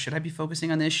 like, oh, should I be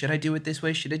focusing on this? Should I do it this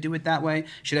way? Should I do it that way?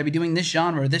 Should I be doing this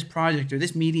genre or this project or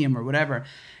this medium or whatever?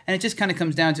 And it just kind of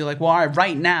comes down to like, well,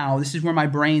 right now, this is where my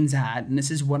brain's at, and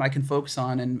this is what I can focus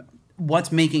on, and what's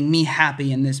making me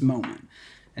happy in this moment.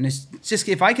 And it's just,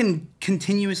 if I can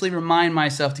continuously remind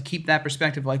myself to keep that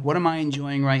perspective, like, what am I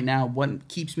enjoying right now? What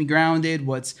keeps me grounded?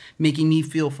 What's making me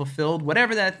feel fulfilled?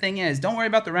 Whatever that thing is, don't worry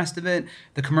about the rest of it,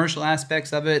 the commercial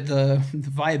aspects of it, the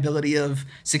viability of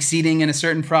succeeding in a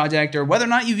certain project, or whether or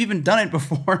not you've even done it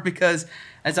before, because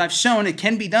as I've shown, it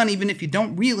can be done even if you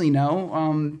don't really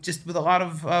know, just with a lot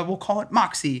of, we'll call it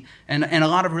moxie, and a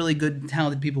lot of really good,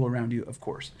 talented people around you, of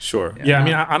course. Sure. Yeah, I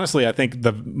mean, honestly, I think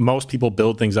most people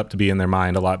build things up to be in their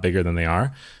mind a lot bigger than they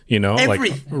are, you know?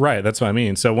 Everything. Like, right, that's what I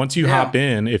mean. So once you hop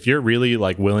in, if you're really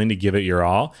like willing to give it your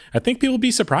all, I think people will be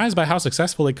surprised by how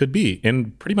successful it could be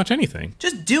in pretty much anything.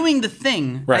 Just doing the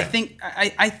thing. Right.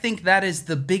 I think that is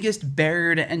the biggest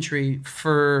barrier to entry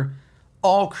for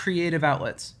all creative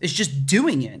outlets. It's just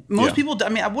doing it. Most people, I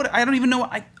mean, I don't even know.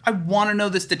 I want to know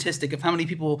the statistic of how many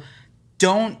people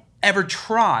don't ever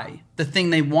try the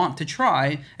thing they want to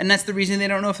try, and that's the reason they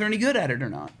don't know if they're any good at it or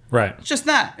not. Right. It's just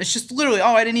that. It's just literally,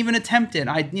 I didn't even attempt it.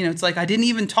 It's like I didn't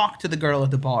even talk to the girl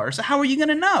at the bar. So how are you going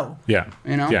to know? Yeah.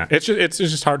 You know? Yeah. It's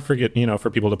just hard for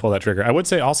people to pull that trigger. I would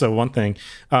say also one thing,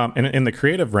 in the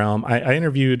creative realm, I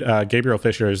interviewed Gabriel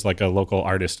Fisher, is like a local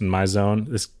artist in my zone.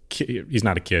 This kid, he's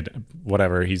not a kid,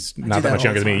 whatever. He's not that much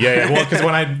younger than me. Yeah. Well, because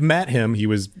when I met him, he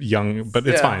was young, but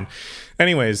it's fine.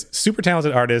 Anyways, super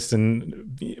talented artist,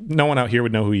 and no one out here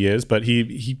would know who he is, but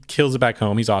he kills it back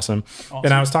home. He's awesome.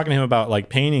 And I was talking to him about like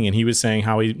painting, and he was saying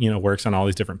how he works on all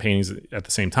these different paintings at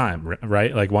the same time,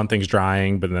 right? Like one thing's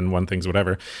drying, but then one thing's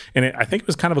whatever. And I think it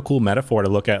was kind of a cool metaphor to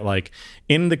look at, like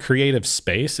in the creative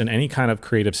space, in any kind of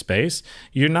creative space,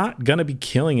 you're not going to be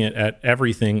killing it at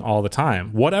everything all the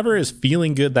time. Whatever is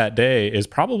feeling good that day is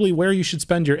probably where you should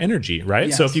spend your energy, right?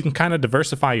 Yes. So if you can kind of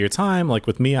diversify your time, like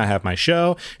with me, I have my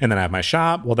show, and then I have my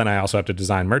shop. Well, then I also have to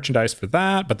design merchandise for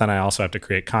that, but then I also have to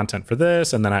create content for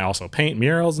this, and then I also paint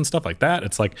murals and stuff like that.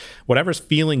 It's like whatever's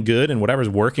feeling good and whatever's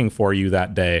working for you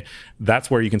that day, that's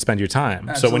where you can spend your time.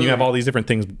 Absolutely. So when you have all these different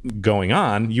things going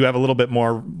on, you have a little bit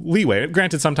more leeway.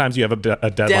 Granted, sometimes you have a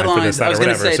deadline for this, that, or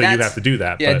whatever, so you have to do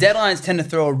that. Yeah, but deadlines tend to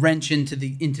throw a wrench into the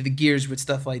gears with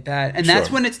stuff like that, and that's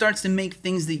when it starts to make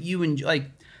things that you enjoy, like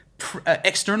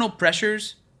external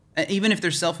pressures, even if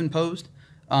they're self-imposed,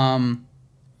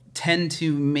 tend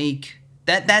to make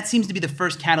that seems to be the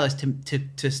first catalyst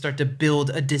to start to build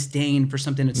a disdain for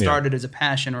something that started as a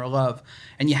passion or a love.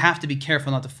 And you have to be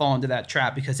careful not to fall into that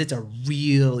trap, because it's a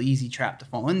real easy trap to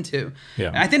fall into. Yeah.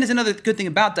 And I think there's another good thing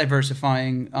about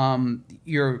diversifying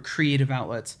your creative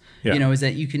outlets, is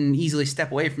that you can easily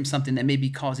step away from something that may be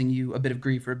causing you a bit of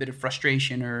grief or a bit of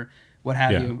frustration or what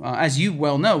have you, as you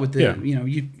well know, with the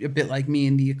you a bit like me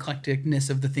in the eclecticness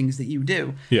of the things that you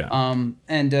do.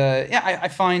 I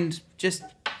find just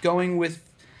going with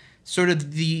sort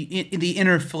of the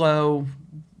inner flow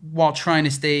while trying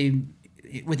to stay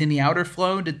within the outer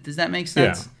flow. Does that make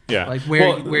sense? Yeah. Like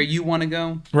where you want to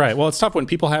go. Right. Well, it's tough when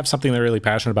people have something they're really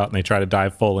passionate about and they try to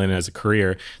dive full in as a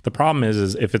career. The problem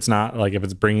is if it's not like, if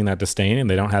it's bringing that disdain and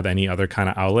they don't have any other kind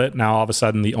of outlet, now all of a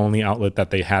sudden the only outlet that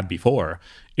they had before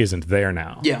isn't there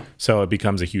now. Yeah. So it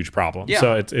becomes a huge problem. Yeah.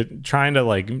 So it trying to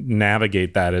like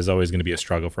navigate that is always going to be a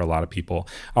struggle for a lot of people.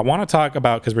 I want to talk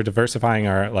about, because we're diversifying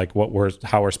our, like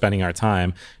how we're spending our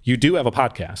time. You do have a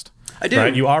podcast. I do.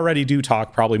 Right? You already do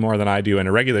talk probably more than I do in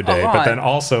a regular day, but then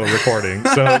also recording.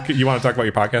 So you want to talk about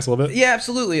your podcast a little bit? Yeah,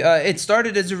 absolutely. It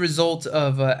started as a result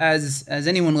of, as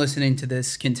anyone listening to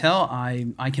this can tell,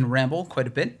 I can ramble quite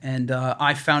a bit. And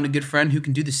I found a good friend who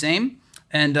can do the same.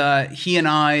 And he and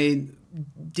I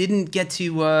didn't get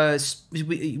to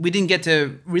we didn't get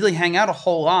to really hang out a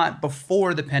whole lot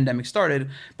before the pandemic started,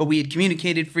 but we had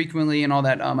communicated frequently and all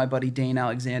that. My buddy Dane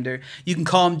Alexander, you can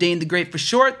call him Dane the Great for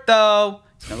short, though.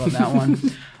 I love that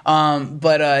one.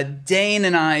 But Dane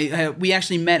and I, we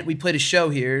actually met. We played a show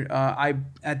here.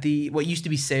 At the what used to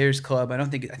be Sayers Club. I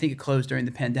think it closed during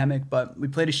the pandemic. But we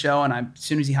played a show, and as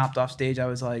soon as he hopped off stage, I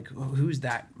was like, "Who's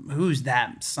that? Who's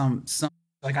that? Some."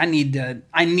 Like I need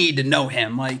to know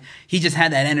him. Like he just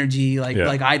had that energy. Like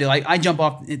I do. Like I jump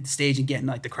off the stage and get in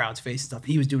like the crowd's face and stuff.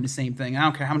 He was doing the same thing. I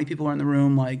don't care how many people are in the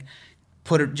room. Like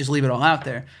just leave it all out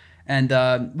there. And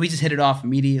we just hit it off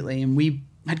immediately. And we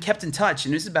had kept in touch.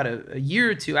 And this is about a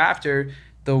year or two after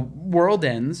the world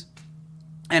ends.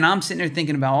 And I'm sitting there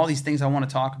thinking about all these things I want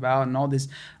to talk about and all this.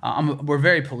 We're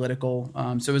very political,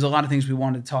 so there's a lot of things we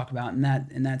wanted to talk about in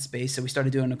that space. So we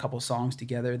started doing a couple of songs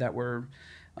together that were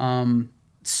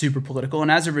super political. And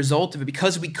as a result of it,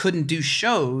 because we couldn't do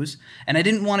shows, and I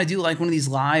didn't want to do like one of these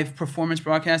live performance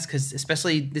broadcasts, because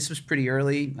especially this was pretty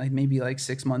early, like maybe like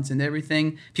 6 months into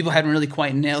everything. People hadn't really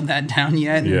quite nailed that down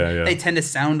yet. They tend to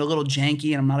sound a little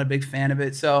janky, and I'm not a big fan of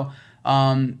it. So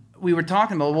we were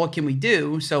talking about what can we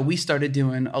do. So we started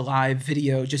doing a live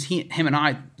video, just him and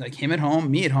I, like him at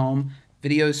home, me at home,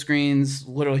 video screens,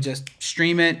 literally just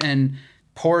stream it and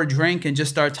pour a drink and just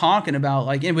start talking about,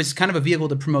 like, it was kind of a vehicle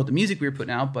to promote the music we were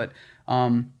putting out, but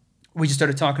we just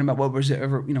started talking about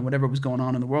whatever was going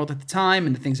on in the world at the time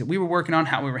and the things that we were working on,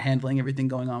 how we were handling everything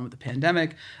going on with the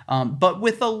pandemic, but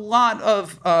with a lot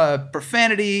of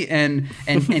profanity and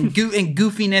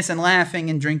goofiness and laughing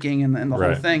and drinking and the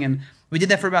whole thing. And we did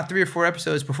that for about 3 or 4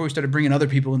 episodes before we started bringing other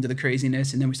people into the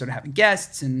craziness, and then we started having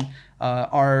guests. And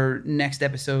our next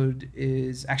episode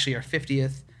is actually our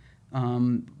 50th.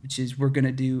 Which is we're going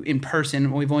to do in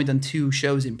person. We've only done 2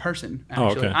 shows in person,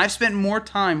 actually. Okay. I've spent more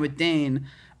time with Dane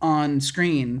on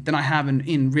screen than I have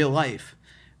in real life,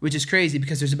 which is crazy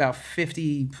because there's about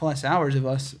 50 plus hours of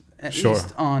us at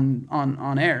least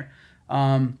on air.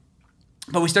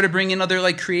 But we started bringing in other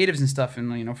like creatives and stuff,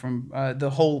 and from the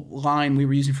whole line we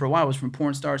were using for a while was from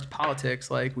porn stars to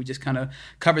politics. Like we just kind of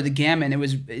covered the gamut.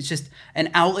 It's just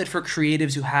an outlet for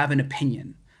creatives who have an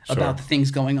opinion about the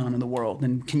things going on in the world,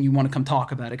 and can you want to come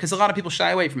talk about it? Because a lot of people shy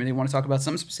away from it. They want to talk about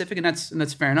something specific, and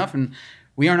that's fair enough. And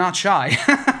we are not shy.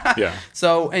 Yeah.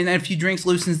 So, and a few drinks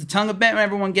loosens the tongue a bit.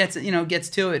 Everyone gets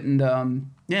to it, and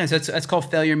so that's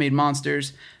called Failure Made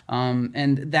Monsters.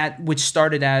 And that, which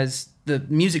started as the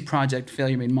music project,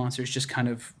 Failure Made Monsters, just kind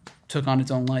of took on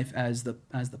its own life as the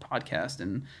podcast,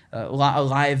 and a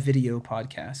live video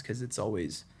podcast, because it's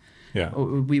always. Yeah,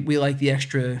 we like the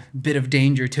extra bit of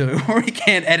danger to it, where we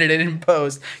can't edit it in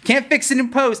post. Can't fix it in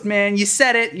post, man. You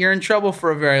said it, you're in trouble for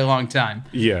a very long time.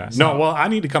 Yeah. So, no, well, I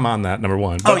need to come on that, number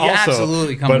one. But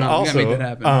absolutely come on. We gotta make that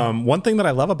happen. One thing that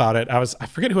I love about it, I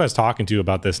forget who I was talking to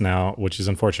about this now, which is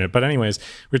unfortunate. But anyways,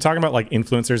 we're talking about like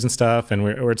influencers and stuff, and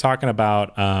we're talking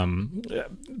about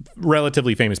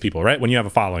relatively famous people, right? When you have a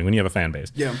following, when you have a fan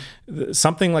base. Yeah.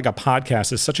 Something like a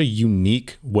podcast is such a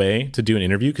unique way to do an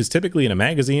interview, because typically in a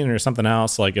magazine or something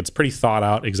else, like it's pretty thought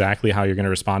out exactly how you're going to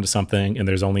respond to something, and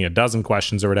there's only a dozen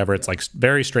questions or whatever. It's like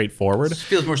very straightforward. It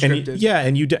feels more scripted.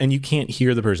 And you can't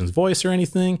hear the person's voice or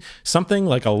anything. Something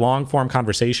like a long form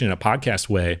conversation in a podcast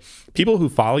way, people who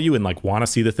follow you and like want to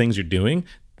see the things you're doing,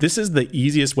 this is the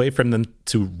easiest way for them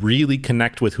to really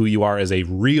connect with who you are as a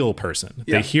real person.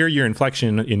 Yeah. They hear your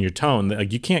inflection in your tone.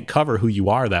 Like, you can't cover who you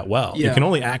are that well. Yeah. You can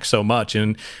only act so much.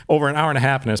 And over an hour and a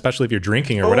half, and especially if you're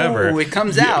drinking or whatever, it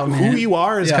comes out. Who you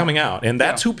are is coming out. And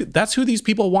that's who these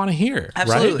people want to hear.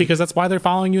 Absolutely. Right? Because that's why they're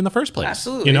following you in the first place.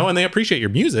 Absolutely. And they appreciate your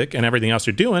music and everything else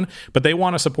you're doing, but they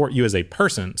want to support you as a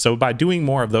person. So by doing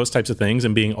more of those types of things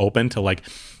and being open to like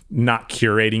not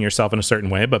curating yourself in a certain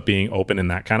way, but being open in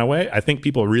that kind of way, I think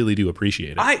people really do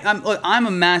appreciate it. I'm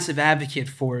a massive advocate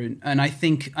for it, and I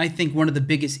think one of the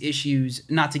biggest issues,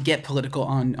 not to get political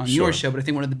on your show, but I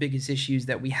think one of the biggest issues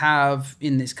that we have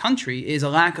in this country is a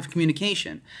lack of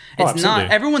communication. It's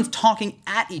not everyone's talking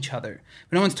at each other,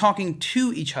 but no one's talking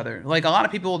to each other. Like a lot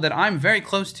of people that I'm very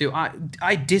close to,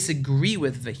 I disagree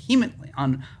with vehemently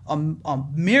on a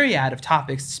myriad of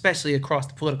topics, especially across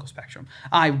the political spectrum.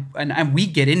 And we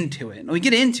get into it. We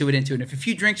get into it. If a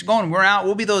few drinks are going, we're out.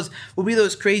 We'll be those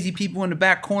crazy people in the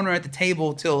back corner at the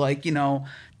table till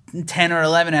 10 or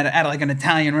 11 at like an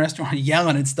Italian restaurant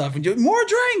yelling and stuff and doing more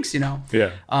drinks,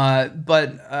 Yeah.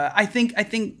 But I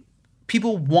think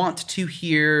people want to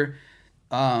hear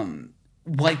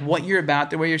like what you're about,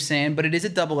 the way you're saying, but it is a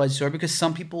double-edged sword because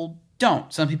some people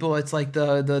don't. Some people, it's like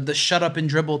the shut up and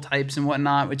dribble types and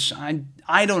whatnot, which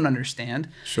I don't understand.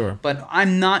 Sure. But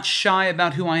I'm not shy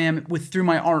about who I am through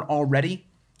my art already.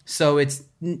 So it's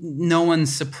no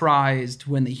one's surprised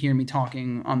when they hear me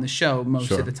talking on the show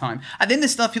most of the time. I think the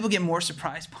stuff people get more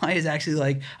surprised by is actually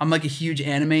like I'm like a huge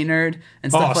anime nerd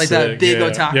and stuff like that. Big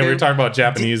otaku. Yeah, we were talking about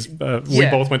Japanese. We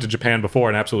both went to Japan before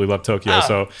and absolutely loved Tokyo.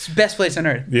 So it's the best place on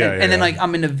earth. And then like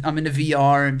I'm into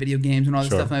VR and video games and all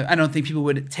this stuff. I don't think people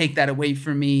would take that away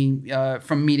from me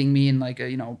from meeting me in like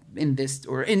in this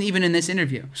or even in this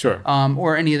interview. Sure.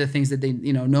 Or any of the things that they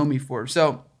know me for.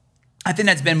 So I think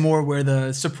that's been more where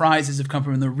the surprises have come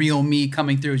from, and the real me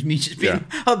coming through is me just being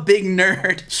a big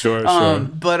nerd. Sure.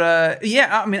 But I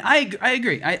mean, I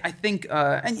agree. I think,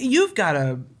 and you've got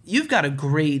a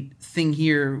great thing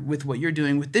here with what you're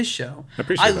doing with this show. I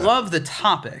appreciate that. Love the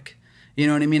topic. You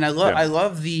know what I mean? I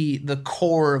love the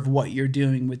core of what you're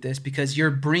doing with this because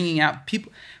you're bringing out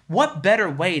people. What better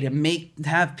way to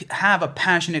have a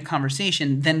passionate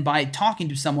conversation than by talking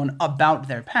to someone about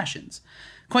their passions?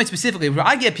 Quite specifically,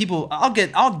 I get people. I'll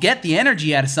get the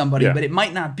energy out of somebody, but it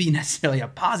might not be necessarily a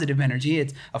positive energy.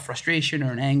 It's a frustration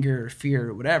or an anger or fear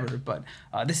or whatever. But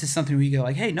this is something where you go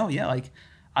like, hey, no, like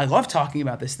I love talking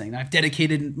about this thing. I've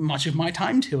dedicated much of my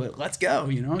time to it. Let's go.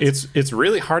 It's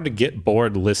really hard to get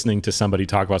bored listening to somebody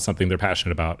talk about something they're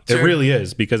passionate about. Sure. It really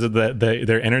is because of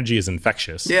their energy is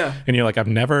infectious. Yeah. And you're like, I've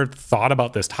never thought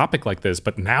about this topic like this,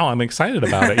 but now I'm excited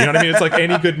about it. You know what I mean? It's like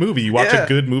any good movie. You watch a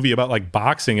good movie about like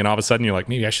boxing, and all of a sudden you're like,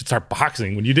 maybe I should start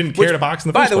boxing when you didn't care to box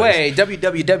in the first place. By the way,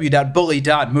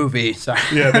 www.bully.movie. Sorry.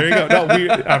 Yeah, there you go. No,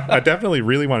 I definitely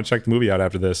really want to check the movie out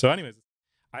after this. So, anyways.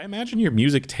 I imagine your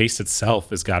music taste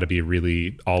itself has got to be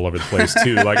really all over the place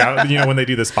too. Like, when they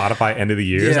do the Spotify end of the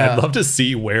years, I'd love to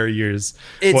see what yours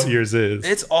is.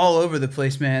 It's all over the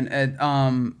place, man. And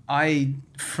I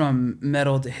from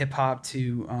metal to hip hop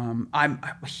to I'm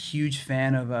a huge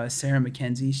fan of Sarah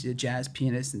McKenzie. She's a jazz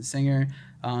pianist and singer.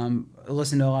 I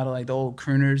listen to a lot of like the old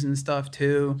crooners and stuff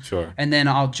too. Sure. And then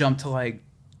I'll jump to like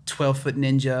 12-Foot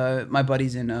Ninja. My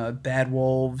buddy's in Bad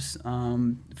Wolves,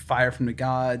 Fire from the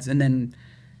Gods, and then.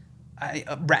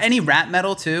 Any rap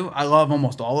metal too. I love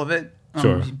almost all of it.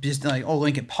 Sure. Just like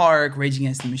Linkin Park, Rage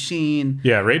Against the Machine.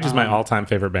 Yeah, Rage is my all-time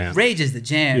favorite band. Rage is the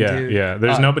jam, dude. Yeah.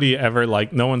 There's nobody ever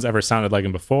no one's ever sounded like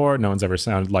him before. No one's ever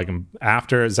sounded like him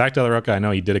after. Zach De La Rocca, I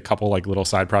know he did a couple like little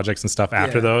side projects and stuff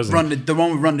after those. The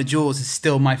one with Run the Jewels is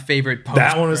still my favorite post.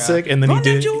 That one was sick. And then Run he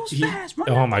did. The Jewels fast,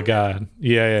 oh my God.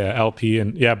 Yeah. LP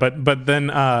and but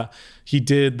then he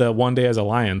did the One Day as a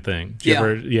Lion thing.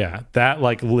 That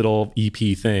like little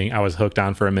EP thing I was hooked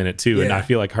on for a minute too, and I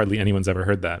feel like hardly anyone's ever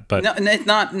heard that. But no, and it's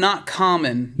not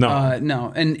common.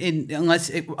 No, and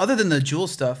unless other than the Jewel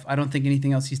stuff, I don't think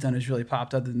anything else he's done has really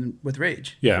popped other than with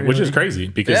Rage. Yeah, which is crazy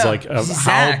because like of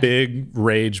how big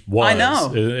Rage was. I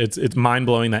know it's mind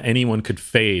blowing that anyone could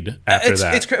fade after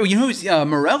that. It's crazy. You know who's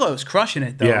Morello's crushing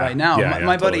it though right now.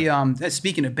 My buddy,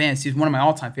 speaking of bands, he's one of my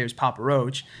all time favorites, Papa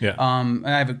Roach. Yeah.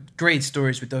 I have a great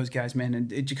stories with those guys, man. And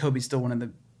Jacoby's still one of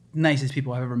the nicest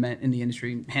people I've ever met in the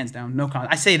industry, hands down. No con.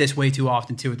 I say this way too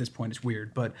often too. At this point, it's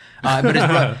weird, but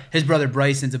his brother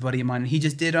Bryson's a buddy of mine, and he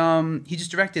just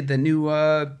directed the new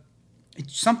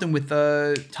something with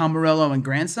Tom Morello and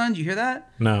Grandson. Did you hear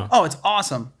that? No. Oh, it's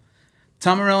awesome.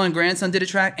 Tom Morello and Grandson did a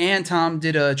track, and Tom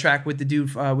did a track with the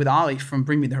dude with Ollie from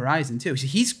Bring Me the Horizon too. So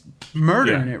he's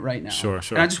murdering it right now. Sure.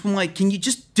 And I just been like, can you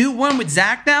just do one with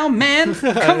Zach now, man?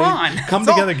 Come on, come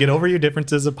together, get over your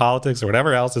differences of politics or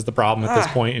whatever else is the problem at this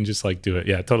point, and just like do it.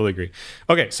 Yeah, totally agree.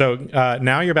 Okay, so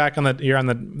now you're back on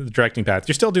the directing path.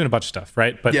 You're still doing a bunch of stuff,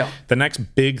 right? But the next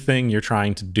big thing you're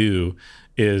trying to do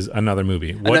is another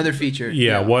movie, another feature.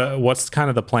 What's kind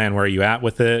of the plan? Where are you at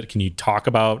with it? Can you talk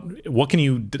about what can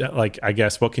you like? I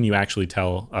guess what can you actually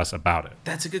tell us about it?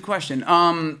 That's a good question.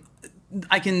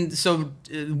 I can. So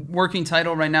working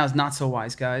title right now is Not So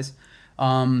Wise Guys.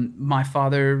 My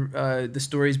father, the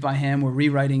stories by him. We're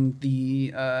rewriting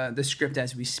the script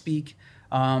as we speak.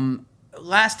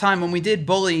 Last time when we did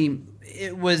Bully,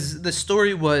 the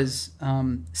story was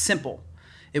simple.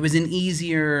 It was an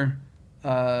easier,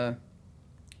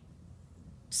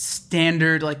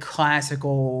 standard, like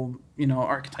classical,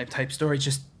 archetype type story. It's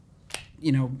just,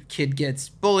 kid gets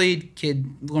bullied,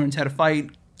 kid learns how to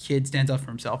fight, kid stands up for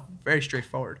himself. Very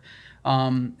straightforward.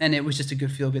 And it was just a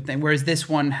good feel-good thing. Whereas this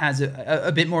one has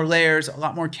a bit more layers, a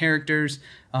lot more characters,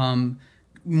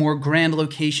 more grand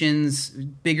locations,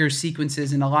 bigger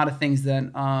sequences, and a lot of things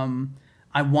that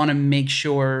I want to make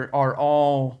sure are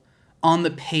all on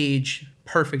the page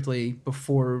perfectly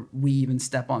before we even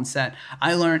step on set.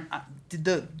 I learned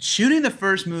shooting the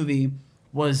first movie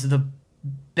was the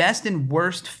best and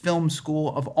worst film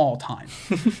school of all time.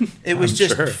 It was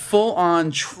just full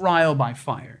on trial by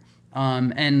fire,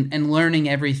 and learning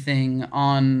everything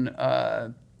on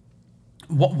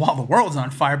while the world's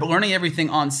on fire, but learning everything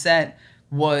on set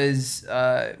was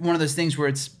one of those things where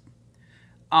it's.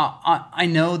 I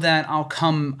know that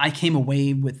I came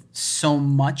away with so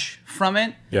much from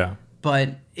it. Yeah.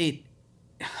 But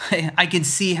I can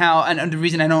see how, and the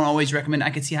reason I don't always recommend,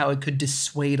 I could see how it could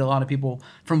dissuade a lot of people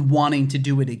from wanting to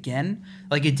do it again.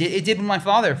 Like it did with my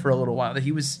father for a little while. That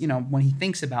he was, when he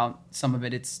thinks about some of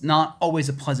it, it's not always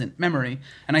a pleasant memory.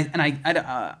 And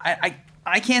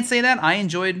I can't say that. I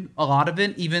enjoyed a lot of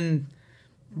it. Even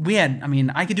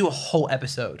I could do a whole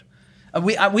episode.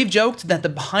 We've joked that the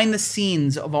behind the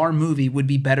scenes of our movie would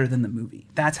be better than the movie.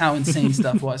 That's how insane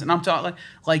stuff was. And I'm talking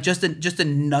like just a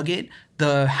nugget.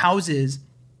 The houses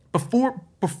before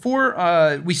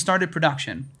we started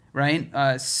production,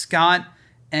 right? Scott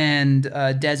and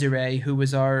Desiree, who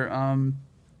was our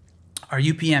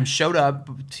UPM, showed up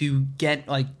to get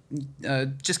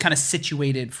just kind of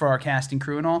situated for our cast and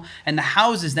crew and all. And the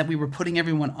houses that we were putting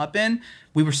everyone up in,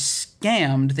 we were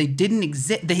scammed. They didn't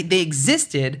exist. They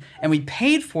existed, and we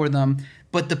paid for them,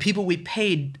 but the people we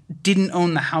paid didn't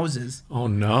own the houses. Oh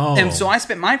no! And so I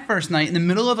spent my first night in the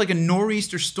middle of a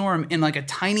nor'easter storm in a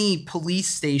tiny police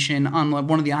station on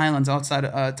one of the islands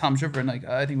outside Tom's River, and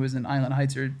I think it was in Island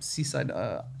Heights or Seaside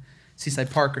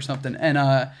Park or something,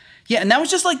 and. Yeah, and that was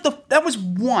just that was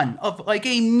one of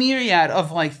a myriad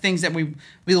of things that we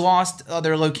lost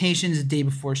other locations the day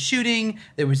before shooting.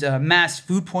 There was mass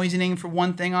food poisoning for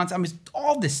one thing on time. It was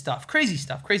all this stuff, crazy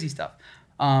stuff.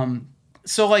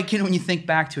 So when you think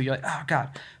back to it, you're like, oh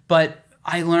God. But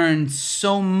I learned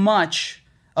so much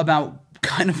about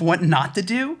kind of what not to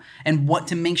do and what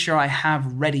to make sure I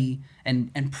have ready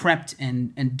and prepped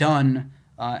and done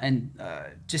and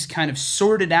just kind of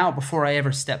sorted out before I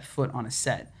ever step foot on a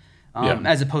set.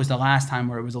 As opposed to last time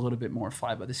where it was a little bit more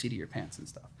fly by the seat of your pants and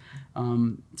stuff.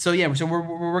 So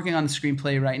we're working on the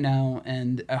screenplay right now,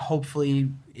 and hopefully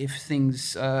if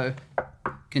things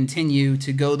continue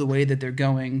to go the way that they're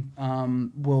going,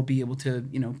 we'll be able to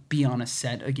be on a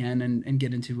set again and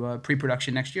get into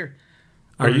pre-production next year.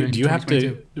 Did you have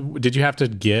to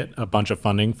get a bunch of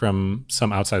funding from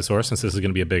some outside source since this is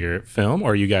going to be a bigger film,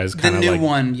 or are you guys kind of the new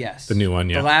one? Yes, the new one.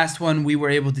 Yeah, the last one we were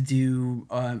able to do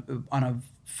on a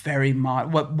very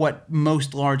what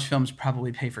most large films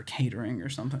probably pay for catering or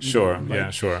something. Sure,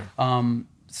 sure.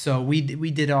 So we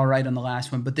did all right on the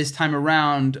last one, but this time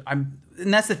around, and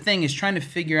that's the thing, is trying to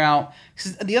figure out,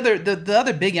 cause the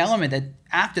other big element that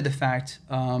after the fact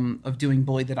of doing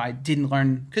Bully that I didn't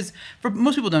learn, because for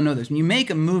most people don't know this, when you make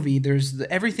a movie, there's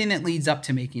everything that leads up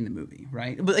to making the movie,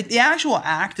 right? But the actual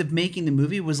act of making the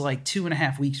movie was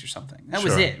 2.5 weeks or something. That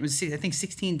was it. It was I think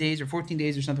 16 days or 14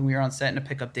 days or something. We were on set and a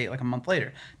pickup date a month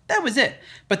later. That was it.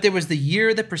 But there was the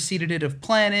year that preceded it of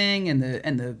planning and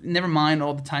the never mind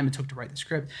all the time it took to write the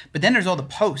script. But then there's all the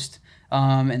post.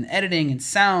 And editing and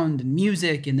sound and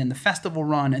music, and then the festival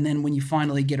run, and then when you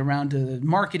finally get around to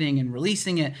marketing and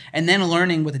releasing it, and then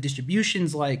learning what the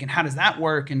distribution's like and how does that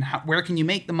work, and where can you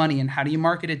make the money, and how do you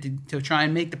market it to try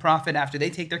and make the profit after they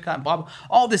take their cut, blah, blah,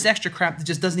 all this extra crap that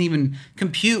just doesn't even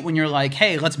compute when you're like,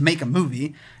 hey, let's make a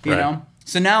movie, you know?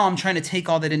 So now I'm trying to take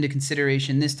all that into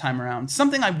consideration this time around.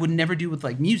 Something I would never do with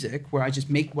music, where I just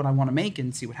make what I want to make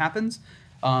and see what happens.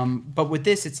 But with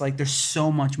this, it's there's so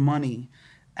much money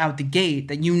out the gate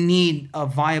that you need a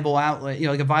viable outlet,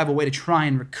 a viable way to try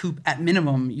and recoup at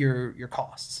minimum your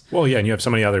costs. Well, yeah, and you have so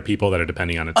many other people that are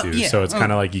depending on it too. So it's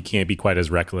kind of you can't be quite as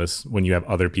reckless when you have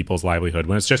other people's livelihood.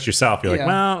 When it's just yourself, you're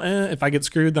if I get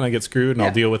screwed, then I get screwed and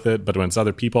I'll deal with it. But when it's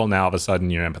other people, now all of a sudden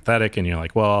you're empathetic and you're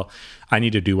like, well, I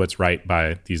need to do what's right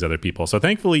by these other people. So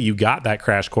thankfully you got that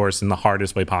crash course in the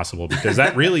hardest way possible, because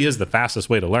that really is the fastest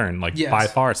way to learn. By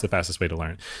far, it's the fastest way to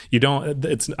learn.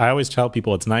 I always tell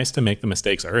people it's nice to make the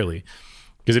mistakes early.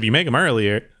 Because if you make them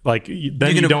earlier, like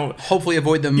then you don't hopefully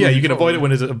avoid them. Yeah, you can avoid it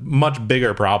when it's a much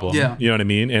bigger problem. Yeah. You know what I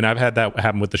mean? And I've had that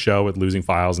happen with the show with losing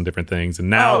files and different things. And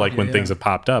now when things have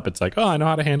popped up, it's like, oh, I know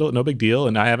how to handle it. No big deal.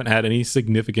 And I haven't had any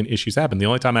significant issues happen. The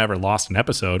only time I ever lost an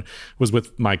episode was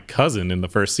with my cousin in the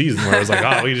first season where I was like,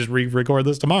 oh, we just re-record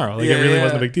this tomorrow. Like it really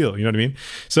wasn't a big deal. You know what I mean?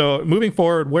 So moving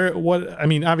forward,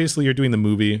 obviously you're doing the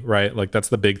movie, right? Like that's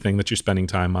the big thing that you're spending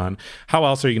time on. How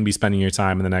else are you going to be spending your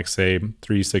time in the next, say,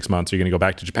 3-6 months? Are you going to go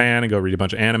back to Japan and go read a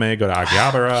bunch of anime, go to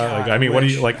Akihabara? What do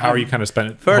you like? How are you kind of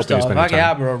spending? First off,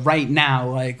 Akihabara right now.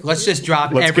 Like, let's just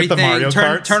drop everything.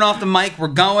 Turn off the mic. We're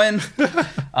going.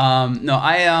 No,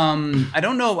 I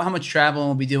don't know how much traveling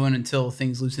we'll be doing until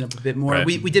things loosen up a bit more. Right.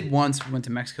 We did once. We went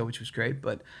to Mexico, which was great.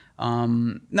 But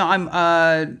no,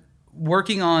 I'm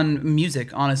working on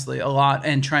music, honestly, a lot,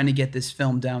 and trying to get this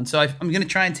film down. So I'm going to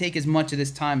try and take as much of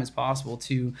this time as possible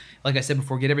to, like I said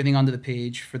before, get everything onto the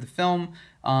page for the film.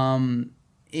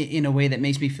 In a way that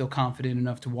makes me feel confident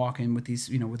enough to walk in with these,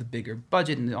 with a bigger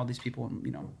budget and all these people,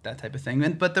 and, that type of thing.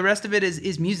 But the rest of it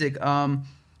is music.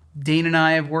 Dane and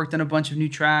I have worked on a bunch of new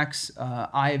tracks.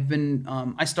 I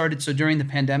started, so during the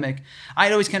pandemic,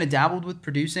 I'd always kind of dabbled with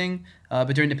producing,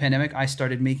 but during the pandemic, I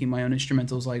started making my own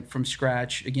instrumentals like from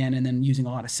scratch again, and then using a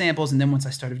lot of samples. And then once I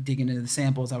started digging into the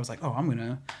samples, I was like, oh, I'm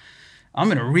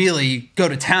gonna really go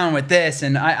to town with this,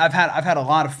 and I've had a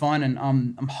lot of fun, and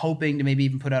I'm hoping to maybe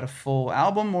even put out a full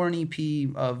album or an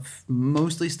EP of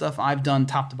mostly stuff I've done,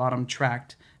 top to bottom,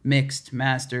 tracked, mixed,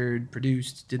 mastered,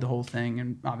 produced, did the whole thing,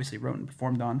 and obviously wrote and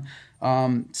performed on.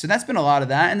 So that's been a lot of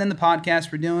that, and then the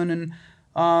podcast we're doing,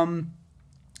 and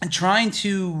trying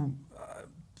to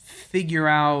figure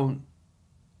out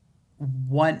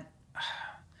what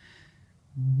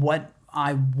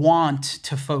I want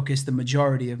to focus the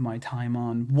majority of my time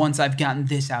on once I've gotten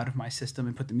this out of my system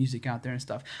and put the music out there and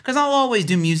stuff. Because I'll always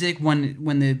do music when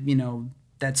the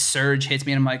that surge hits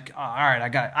me and I'm like, oh, all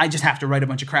right, I just have to write a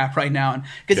bunch of crap right now. And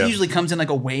because it usually comes in like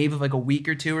a wave of like a week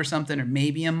or two or something, or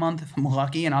maybe a month if I'm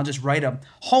lucky, and I'll just write a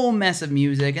whole mess of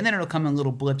music, and then it'll come in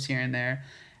little blips here and there.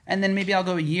 And then maybe I'll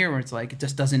go a year where it's like it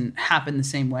just doesn't happen the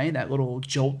same way. That little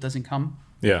jolt doesn't come.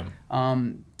 Yeah.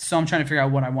 So I'm trying to figure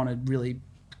out what I want to really.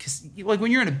 Because like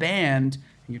when you're in a band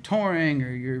and you're touring or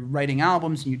you're writing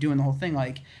albums and you're doing the whole thing,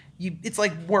 like it's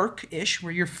like work-ish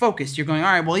where you're focused. You're going,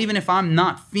 all right, well, even if I'm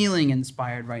not feeling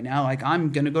inspired right now, like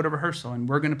I'm going to go to rehearsal and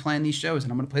we're going to plan these shows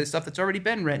and I'm going to play the stuff that's already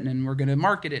been written and we're going to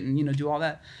market it and, do all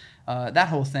that, that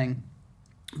whole thing.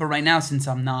 But right now, since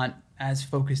I'm not as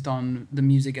focused on the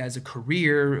music as a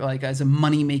career, like as a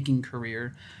money-making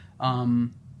career,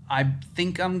 I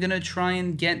think I'm going to try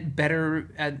and get better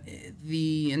at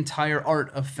the entire art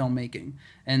of filmmaking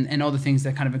and all the things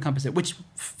that kind of encompass it, which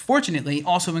fortunately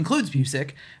also includes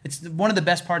music. It's one of the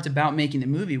best parts about making the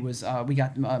movie was we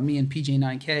got me and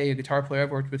PJ9K, a guitar player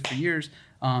I've worked with for years,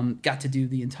 got to do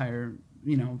the entire,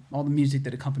 all the music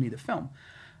that accompanied the film.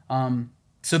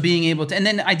 So being able to, and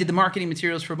then I did the marketing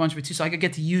materials for a bunch of it too, so I could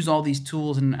get to use all these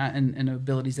tools and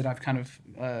abilities that I've kind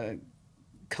of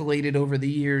collated over the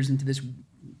years into this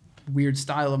weird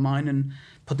style of mine and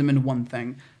put them into one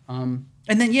thing.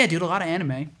 And then, dude, a lot of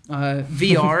anime.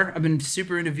 VR, I've been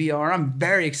super into VR. I'm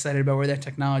very excited about where that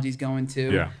technology is going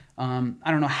to. Yeah.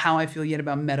 I don't know how I feel yet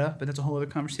about Meta, but that's a whole other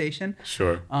conversation.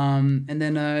 Sure. And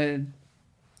then,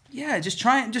 just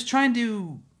trying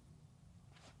to,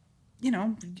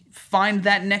 find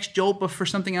that next jolt for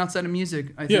something outside of music,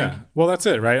 I think. Yeah, well, that's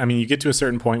it, right? I mean, you get to a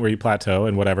certain point where you plateau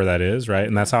and whatever that is, right?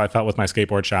 And that's how I felt with my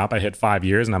skateboard shop. I hit 5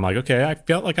 years and I'm like, okay, I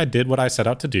felt like I did what I set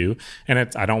out to do, and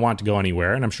I don't want it to go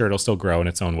anywhere, and I'm sure it'll still grow in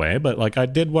its own way, but like I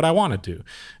did what I wanted to.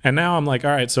 And now I'm like,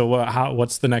 all right, so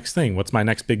what's the next thing? What's my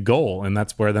next big goal? And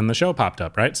that's where then the show popped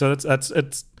up, right? So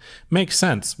it's makes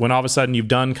sense when all of a sudden you've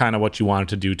done kind of what you wanted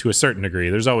to do to a certain degree.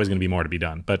 There's always going to be more to be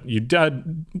done, but you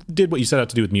did what you set out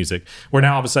to do with music, where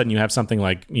now all of a sudden you have something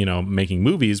like, making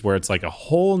movies where it's like a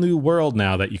whole new world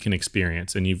now that you can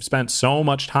experience. And you've spent so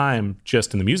much time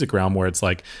just in the music realm where it's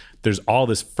like, there's all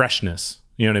this freshness.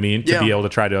 You know what I mean? To be able to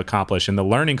try to accomplish. And the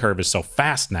learning curve is so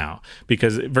fast now,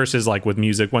 because versus like with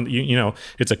music, when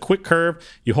it's a quick curve,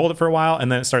 you hold it for a while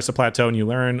and then it starts to plateau and you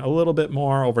learn a little bit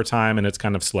more over time and it's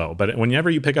kind of slow. But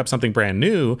whenever you pick up something brand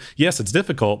new, yes, it's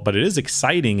difficult, but it is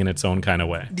exciting in its own kind of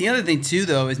way. The other thing too,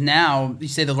 though, is now you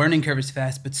say the learning curve is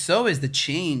fast, but so is the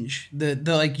change.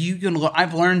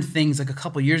 I've learned things like a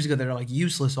couple of years ago that are like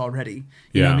useless already,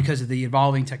 you know, because of the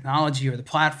evolving technology or the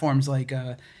platforms like,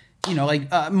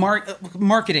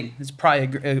 marketing is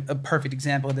probably a perfect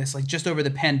example of this. Like just over the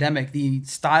pandemic, the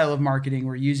style of marketing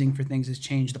we're using for things has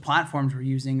changed. The platforms we're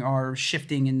using are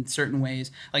shifting in certain ways.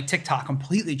 Like TikTok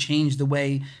completely changed the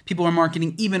way people are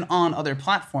marketing even on other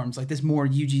platforms. Like this more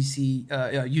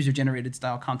UGC, user-generated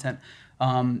style content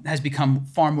has become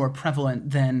far more prevalent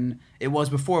than it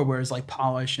was before, whereas like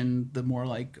Polish and the more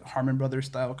like Harmon Brothers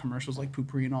style commercials like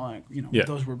Poopery and all that,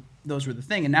 those were the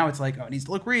thing. And now it's like, oh, it needs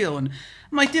to look real. And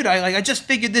I'm like, dude, I just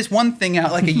figured this one thing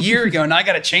out like a year ago, and I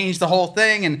got to change the whole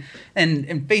thing.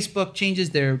 And Facebook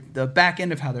changes the back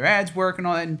end of how their ads work and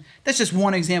all that. And that's just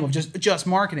one example of just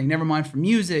marketing. Never mind for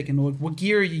music and what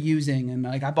gear are you using. And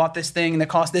like, I bought this thing that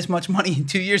cost this much money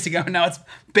 2 years ago, and now it's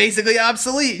basically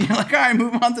obsolete. You're like, all right,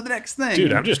 move on to the next thing.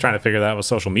 Dude, I'm just trying to figure that out with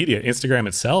social media. Instagram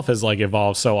itself has like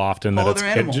evolved so often that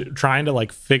it's trying to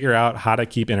like figure out how to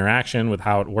keep interaction with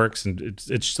how it works, and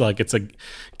it's like it's a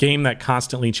game that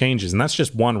constantly changes, and that's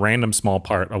just one random small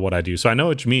part of what I do. So I know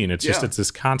what you mean. It's just it's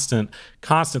this constant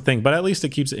thing, but at least it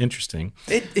keeps it interesting.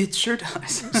 It sure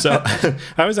does. So I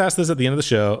always ask this at the end of the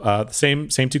show. The same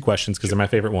two questions because they're my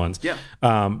favorite ones. Yeah.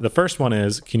 The first one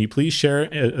is, can you please share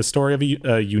a story of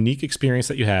a unique experience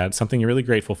that you had, something you're really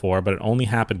grateful for, but it only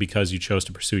happened because you chose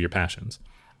to pursue your passions?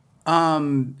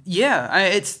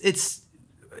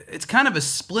 It's kind of a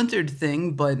splintered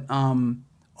thing, but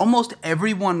almost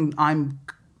everyone I'm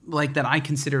like that I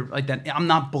consider like that I'm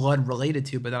not blood related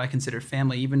to, but that I consider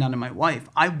family, even down to my wife,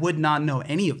 I would not know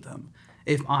any of them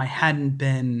if I hadn't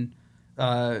been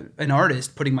an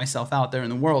artist putting myself out there in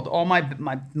the world. All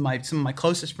some of my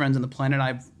closest friends on the planet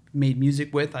I've made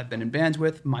music with, I've been in bands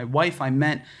with. My wife I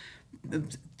met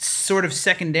sort of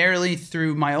secondarily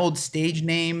through my old stage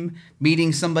name,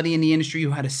 meeting somebody in the industry who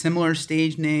had a similar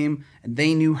stage name, and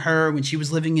they knew her when she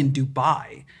was living in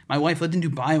Dubai. My wife lived in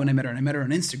Dubai when I met her, and I met her on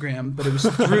Instagram, but it was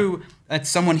through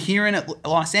someone here in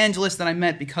Los Angeles that I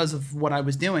met because of what I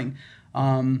was doing.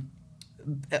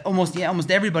 Almost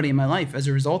everybody in my life as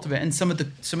a result of it, and some of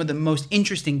the most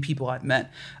interesting people I've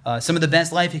met, some of the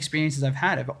best life experiences I've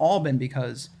had have all been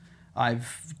because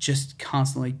I've just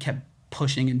constantly kept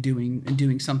pushing and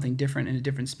doing something different in a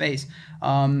different space.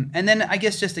 And then I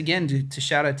guess just again to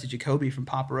shout out to Jacoby from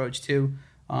Papa Roach too.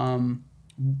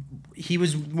 He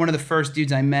was one of the first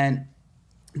dudes I met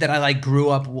that I like grew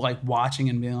up like watching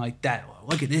and being like, that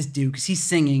look at this dude, because he's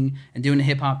singing and doing the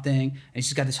hip hop thing, and he's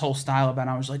just got this whole style about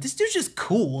it. I was like, this dude's just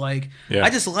cool. Like I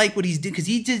just like what he's doing, because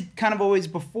he did kind of always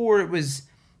before it was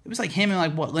like him and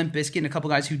like Limp Bizkit and a couple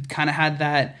guys who kind of had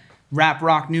that rap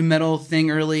rock new metal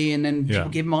thing early, and then people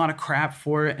gave him a lot of crap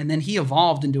for it, and then he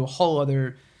evolved into a whole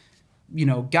other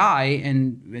guy,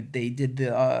 and they did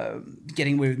the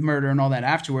Getting Away with Murder and all that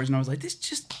afterwards, and I was like,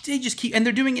 they just keep, and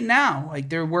they're doing it now. Like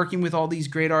they're working with all these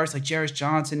great artists like Jarris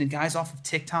Johnson and guys off of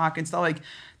TikTok and stuff. Like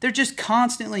they're just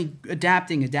constantly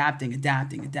adapting.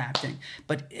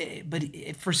 But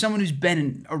for someone who's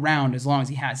been around as long as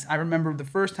he has, I remember the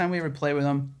first time we ever played with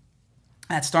him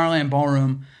at Starland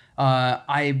Ballroom.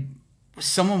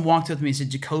 Someone walked up to me and said,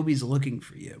 Jacoby's looking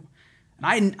for you.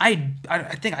 And I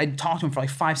think I talked to him for like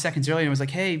 5 seconds earlier and was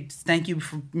like, hey, thank you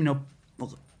for,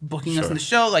 booking us in the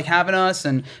show, like having us.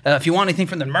 And if you want anything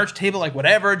from the merch table, like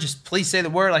whatever, just please say the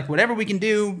word, like whatever we can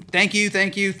do. Thank you.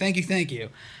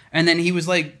 And then he was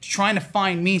like trying to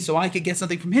find me so I could get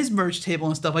something from his merch table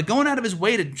and stuff, like going out of his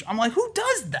way to, I'm like, who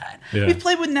does that? Yeah. We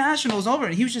played with nationals over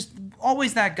it. He was just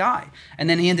always that guy. And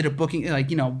then he ended up booking,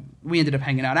 we ended up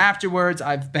hanging out afterwards.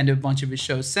 I've been to a bunch of his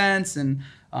shows since, and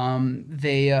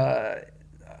they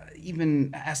even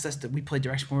asked us we played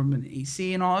direction for him in the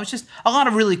AC and all. It was just a lot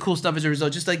of really cool stuff as a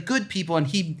result, just like good people. And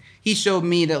he showed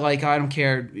me that like, I don't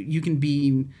care, you can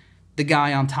be the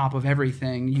guy on top of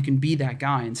everything. You can be that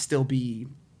guy and still be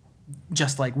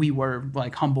just like we were,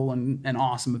 like humble and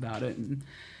awesome about it. And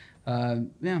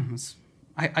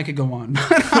I could go on.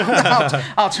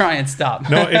 I'll try and stop.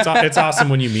 No, it's awesome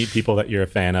when you meet people that you're a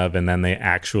fan of and then they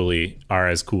actually are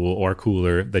as cool or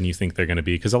cooler than you think they're going to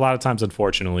be. Because a lot of times,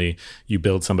 unfortunately, you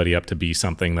build somebody up to be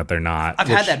something that they're not. I've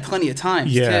had that plenty of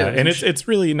times. Yeah, too. And it's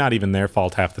really not even their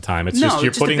fault half the time. It's just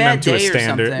you're putting them to a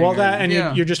standard.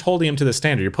 Well, you're just holding them to the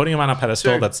standard. You're putting them on a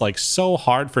pedestal that's like so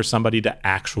hard for somebody to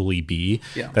actually be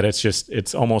that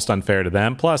it's almost unfair to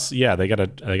them. Plus, they gotta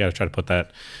try to put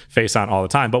that face on all the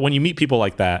time. But when you meet people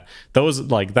like that,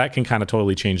 that can kind of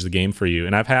totally change the game for you.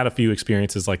 And I've had a few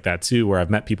experiences like that too, where I've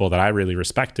met people that I really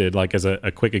respected. Like as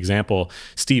a quick example,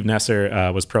 Steve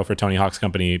Nesser was pro for Tony Hawk's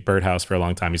company Birdhouse for a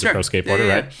long time. He's a pro skateboarder,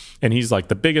 right? And he's like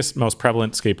the biggest, most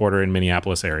prevalent skateboarder in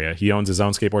Minneapolis area. He owns his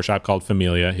own skateboard shop called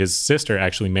Familia. His sister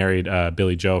actually married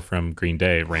Billy Joe from Green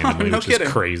Day randomly, which is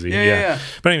crazy. Yeah.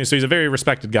 But anyway, so he's a very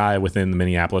respected guy within the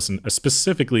Minneapolis and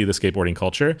specifically the skateboarding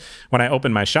culture. When I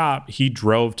opened my shop, he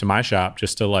drove to my shop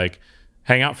just to like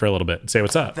hang out for a little bit and say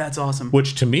what's up. That's awesome.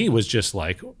 Which to me was just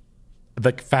like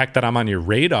the fact that I'm on your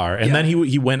radar. And then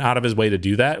he went out of his way to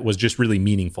do that was just really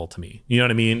meaningful to me. You know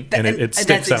what I mean? And it sticks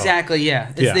that's exactly, out.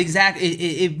 It's the exact,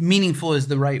 meaningful is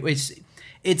the right way.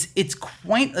 It's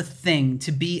quite a thing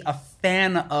to be a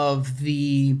fan of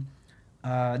the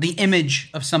image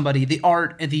of somebody, the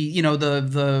art,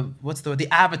 the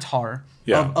avatar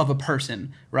of a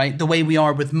person, right? The way we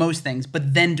are with most things,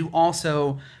 but then to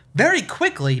also very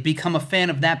quickly become a fan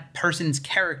of that person's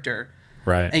character,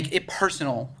 right? Like a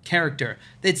personal character.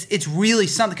 It's really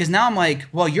something, because now I'm like,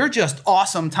 well, you're just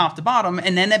awesome top to bottom,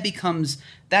 and then it becomes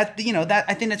that that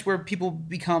I think that's where people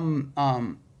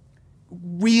become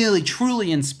really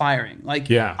truly inspiring. Like,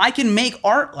 I can make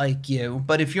art like you,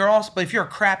 but if you're a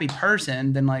crappy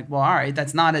person, then like, well, all right,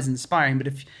 that's not as inspiring. But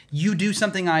if you do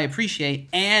something I appreciate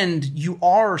and you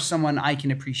are someone I can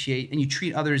appreciate and you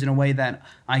treat others in a way that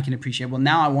I can appreciate, well,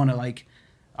 now I want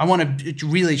to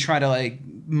really try to like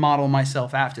model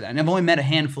myself after that. And I've only met a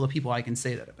handful of people I can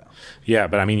say that about. Yeah,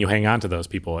 but I mean, you hang on to those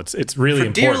people. It's really for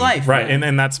important. Dear life, right?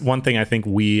 And that's one thing I think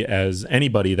we, as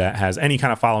anybody that has any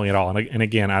kind of following at all, and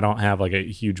again, I don't have like a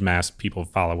huge mass people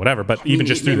follow whatever, but even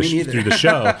just through the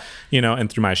show, and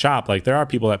through my shop, like there are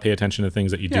people that pay attention to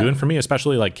things that you do. And for me,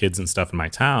 especially like kids and stuff in my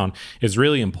town, it's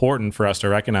really important for us to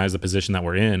recognize the position that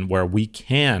we're in, where we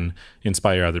can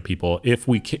inspire other people if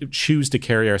we choose to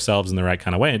carry ourselves in the right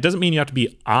kind of way. It doesn't mean you have to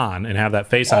be on and have that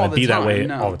face on and be that way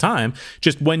all the time.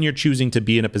 Just when you're choosing to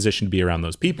be in a position to be around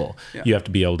those people, you have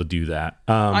to be able to do that.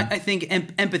 I think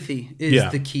empathy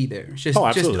is the key there. Just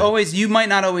always, you might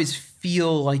not always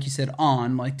feel like you said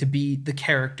on, like to be the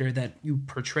character that you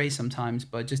portray sometimes,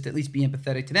 but just at least be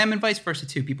empathetic to them, and vice versa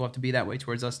too. People have to be that way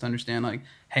towards us to understand, like,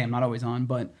 hey, I'm not always on,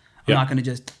 but I'm not going to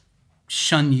just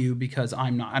shun you because I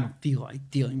don't feel like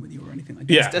dealing with you or anything like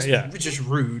that. That's just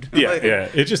rude.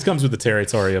 It just comes with the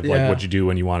territory of like what you do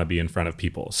when you want to be in front of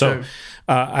people. So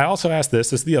I also asked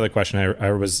this is the other question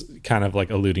I was kind of like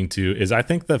alluding to, is I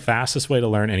think the fastest way to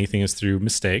learn anything is through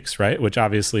mistakes, right? Which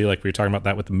obviously, like we were talking about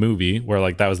that with the movie, where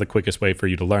like that was the quickest way for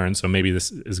you to learn. So maybe this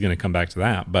is going to come back to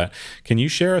that. But can you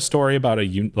share a story about a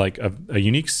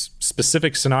unique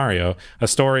specific scenario, a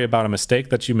story about a mistake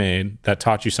that you made that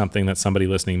taught you something that somebody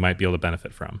listening might be able to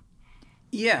benefit from?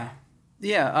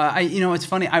 It's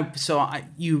funny.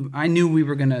 I knew we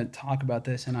were going to talk about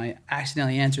this, and I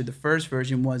accidentally answered. The first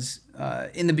version was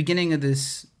in the beginning of the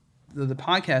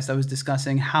podcast. I was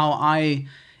discussing how I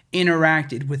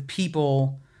interacted with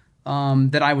people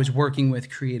that I was working with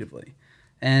creatively,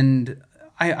 and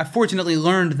I fortunately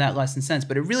learned that lesson since.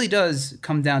 But it really does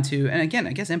come down to, and again,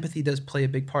 I guess empathy does play a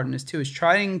big part in this too. Is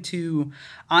trying to.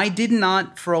 I did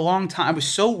not for a long time. I was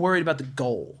so worried about the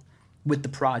goal with the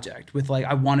project, with like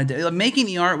I wanted to making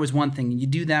the art was one thing, and you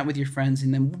do that with your friends,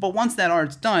 and then but once that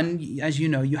art's done, as you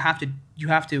know, you have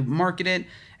to market it,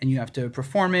 and you have to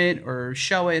perform it or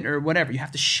show it or whatever. You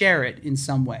have to share it in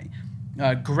some way.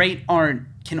 Great art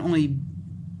can only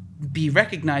be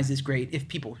recognized as great if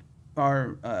people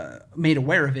are made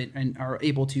aware of it and are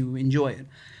able to enjoy it.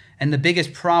 And the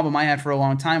biggest problem I had for a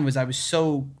long time was I was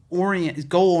so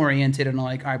goal oriented and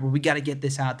like, all right, well, we got to get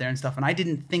this out there and stuff, and I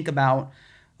didn't think about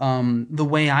the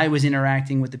way I was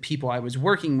interacting with the people I was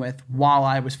working with while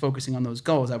I was focusing on those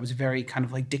goals. I was very kind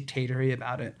of like dictatorial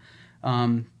about it.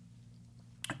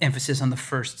 Emphasis on the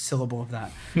first syllable of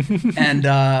that. And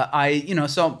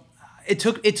so it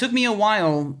took me a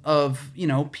while of,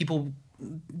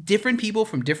 different people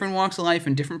from different walks of life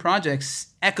and different projects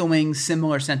echoing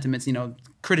similar sentiments,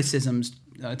 criticisms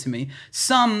to me.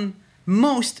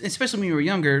 Most, especially when you were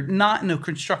younger, not in a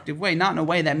constructive way, not in a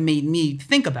way that made me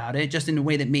think about it, just in a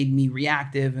way that made me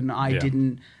reactive, and I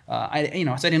didn't, so I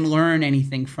didn't learn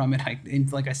anything from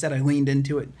it. Like I said, I leaned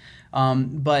into it.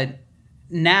 But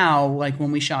now, like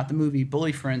when we shot the movie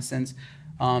Bully, for instance,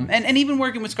 and even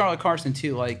working with Scarlet Carson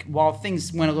too, like while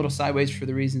things went a little sideways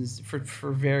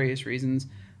for various reasons,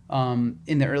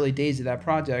 in the early days of that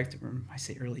project, or I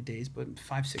say early days, but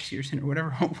 5-6 years in or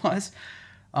whatever it was,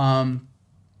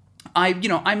 I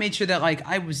made sure that like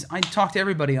I talked to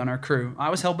everybody on our crew.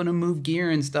 I was helping them move gear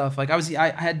and stuff. Like I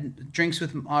had drinks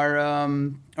with our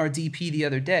DP the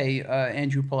other day,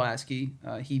 Andrew Pulaski.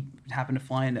 He happened to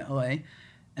fly into LA,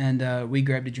 and we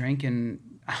grabbed a drink, and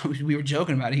we were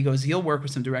joking about it. He goes, he'll work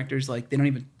with some directors, like, they don't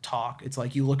even talk. It's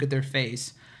like, you look at their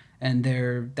face, and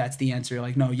that's the answer.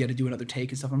 Like, no, you got to do another take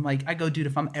and stuff. I'm like, I go, dude,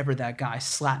 if I'm ever that guy,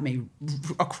 slap me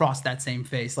across that same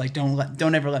face. Like,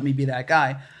 don't ever let me be that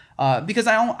guy, because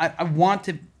I want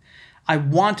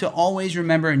to always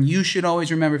remember, and you should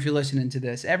always remember if you're listening to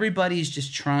this, everybody's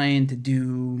just trying to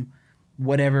do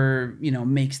whatever,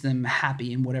 makes them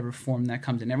happy in whatever form that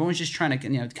comes in. Everyone's just trying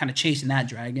to, kind of chasing that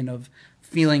dragon of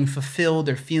feeling fulfilled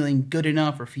or feeling good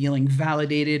enough or feeling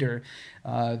validated or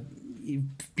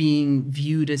being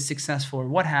viewed as successful or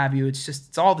what have you.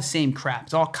 It's all the same crap.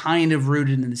 It's all kind of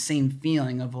rooted in the same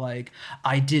feeling of like,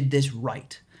 I did this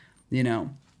right,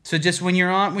 So just when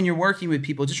you're working with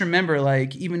people, just remember,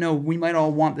 like, even though we might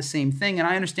all want the same thing, and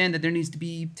I understand that there needs to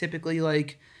be typically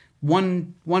like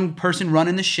one person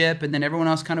running the ship and then everyone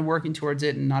else kind of working towards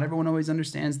it, and not everyone always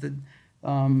understands the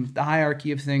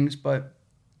hierarchy of things, but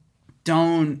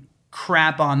don't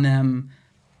crap on them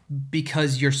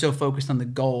because you're so focused on the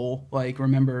goal. Like,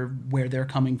 remember where they're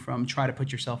coming from. Try to put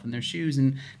yourself in their shoes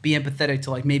and be empathetic to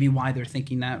like maybe why they're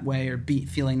thinking that way or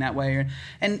feeling that way,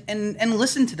 and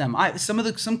listen to them.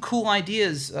 Some cool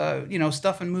ideas,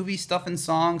 stuff in movies, stuff in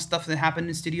songs, stuff that happened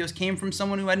in studios came from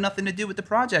someone who had nothing to do with the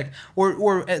project,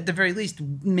 or at the very least,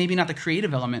 maybe not the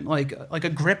creative element, like a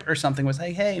grip or something was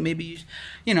like, hey, maybe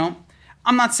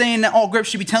I'm not saying that all grips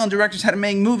should be telling directors how to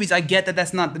make movies. I get that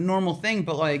that's not the normal thing,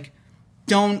 but like,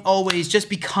 don't always, just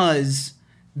because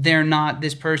they're not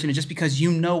this person, and just because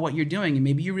you know what you're doing, and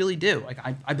maybe you really do, like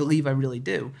I believe I really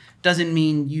do, doesn't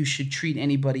mean you should treat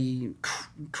anybody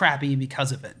crappy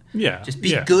because of it. Yeah. Just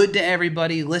be good to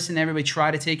everybody, listen to everybody,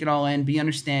 try to take it all in, be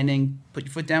understanding, put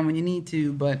your foot down when you need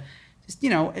to, but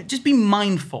just be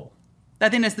mindful. I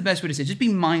think that's the best way to say it. Just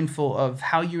be mindful of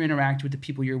how you interact with the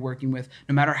people you're working with,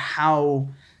 no matter how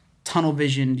tunnel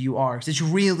visioned you are, because it's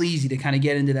real easy to kind of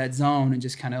get into that zone and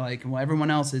just kind of like, well, everyone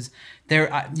else is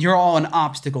there, you're all an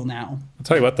obstacle now. I'll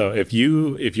tell you what though, if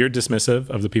you're dismissive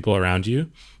of the people around you,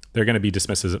 they're going to be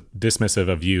dismissive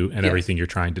of you and everything you're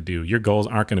trying to do. Your goals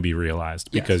aren't going to be realized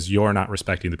because you're not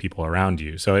respecting the people around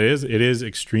you. So it is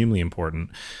extremely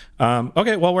important.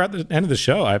 Okay, well, we're at the end of the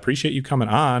show. I appreciate you coming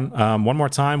on. One more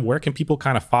time, where can people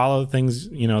kind of follow the things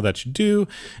that you do,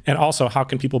 and also how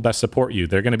can people best support you?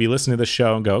 They're going to be listening to this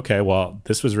show and go, okay, well,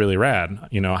 this was really rad.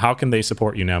 How can they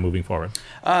support you now moving forward?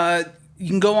 You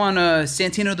can go on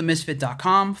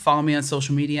SantinoTheMisfit.com. Follow me on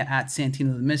social media at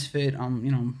Santino the Misfit.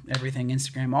 Everything,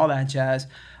 Instagram, all that jazz.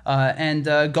 And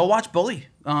go watch Bully.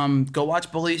 Go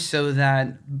watch Bully so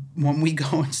that when we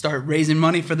go and start raising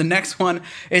money for the next one,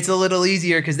 it's a little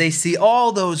easier because they see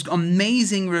all those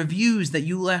amazing reviews that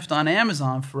you left on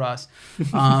Amazon for us.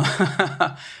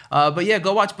 But yeah,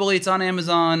 go watch Bully. It's on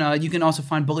Amazon. You can also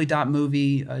find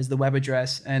bully.movie is the web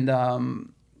address.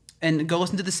 And go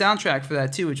listen to the soundtrack for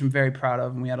that too, which I'm very proud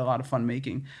of, and we had a lot of fun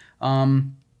making.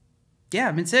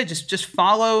 I've been said, just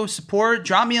follow, support,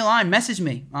 drop me a line, message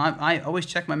me. I always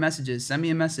check my messages. Send me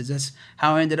a message. That's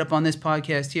how I ended up on this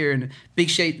podcast here. And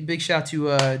big shout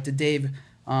to Dave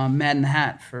Mad in the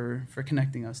Hat for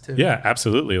connecting us too. Yeah,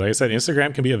 absolutely. Like I said,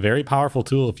 Instagram can be a very powerful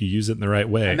tool if you use it in the right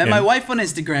way. I met my wife on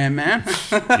Instagram, man.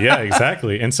 Yeah,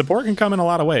 exactly. And support can come in a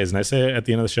lot of ways. And I say it at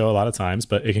the end of the show a lot of times,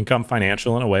 but it can come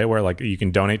financial in a way where like you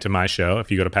can donate to my show.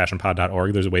 If you go to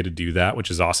passionpod.org, there's a way to do that,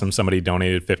 which is awesome. Somebody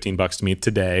donated $15 to me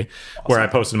today, where I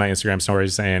posted my Instagram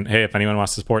stories saying, hey, if anyone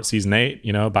wants to support season 8,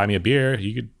 buy me a beer,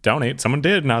 you could donate. Someone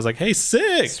did. And I was like, hey,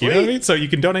 sick. Sweet. You know what I mean? So you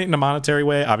can donate in a monetary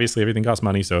way. Obviously, everything costs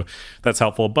money, so that's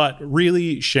helpful. But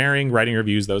really sharing, writing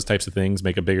reviews, those types of things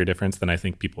make a bigger difference than I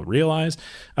think people realize.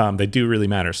 They do really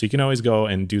matter. So you can always go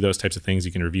and do those types of things.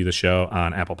 You can review the show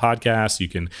on Apple Podcasts. You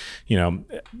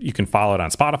can follow it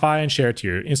on Spotify and share it to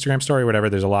your Instagram story,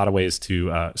 whatever. There's a lot of ways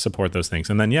to support those things.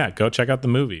 And then, go check out the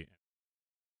movie.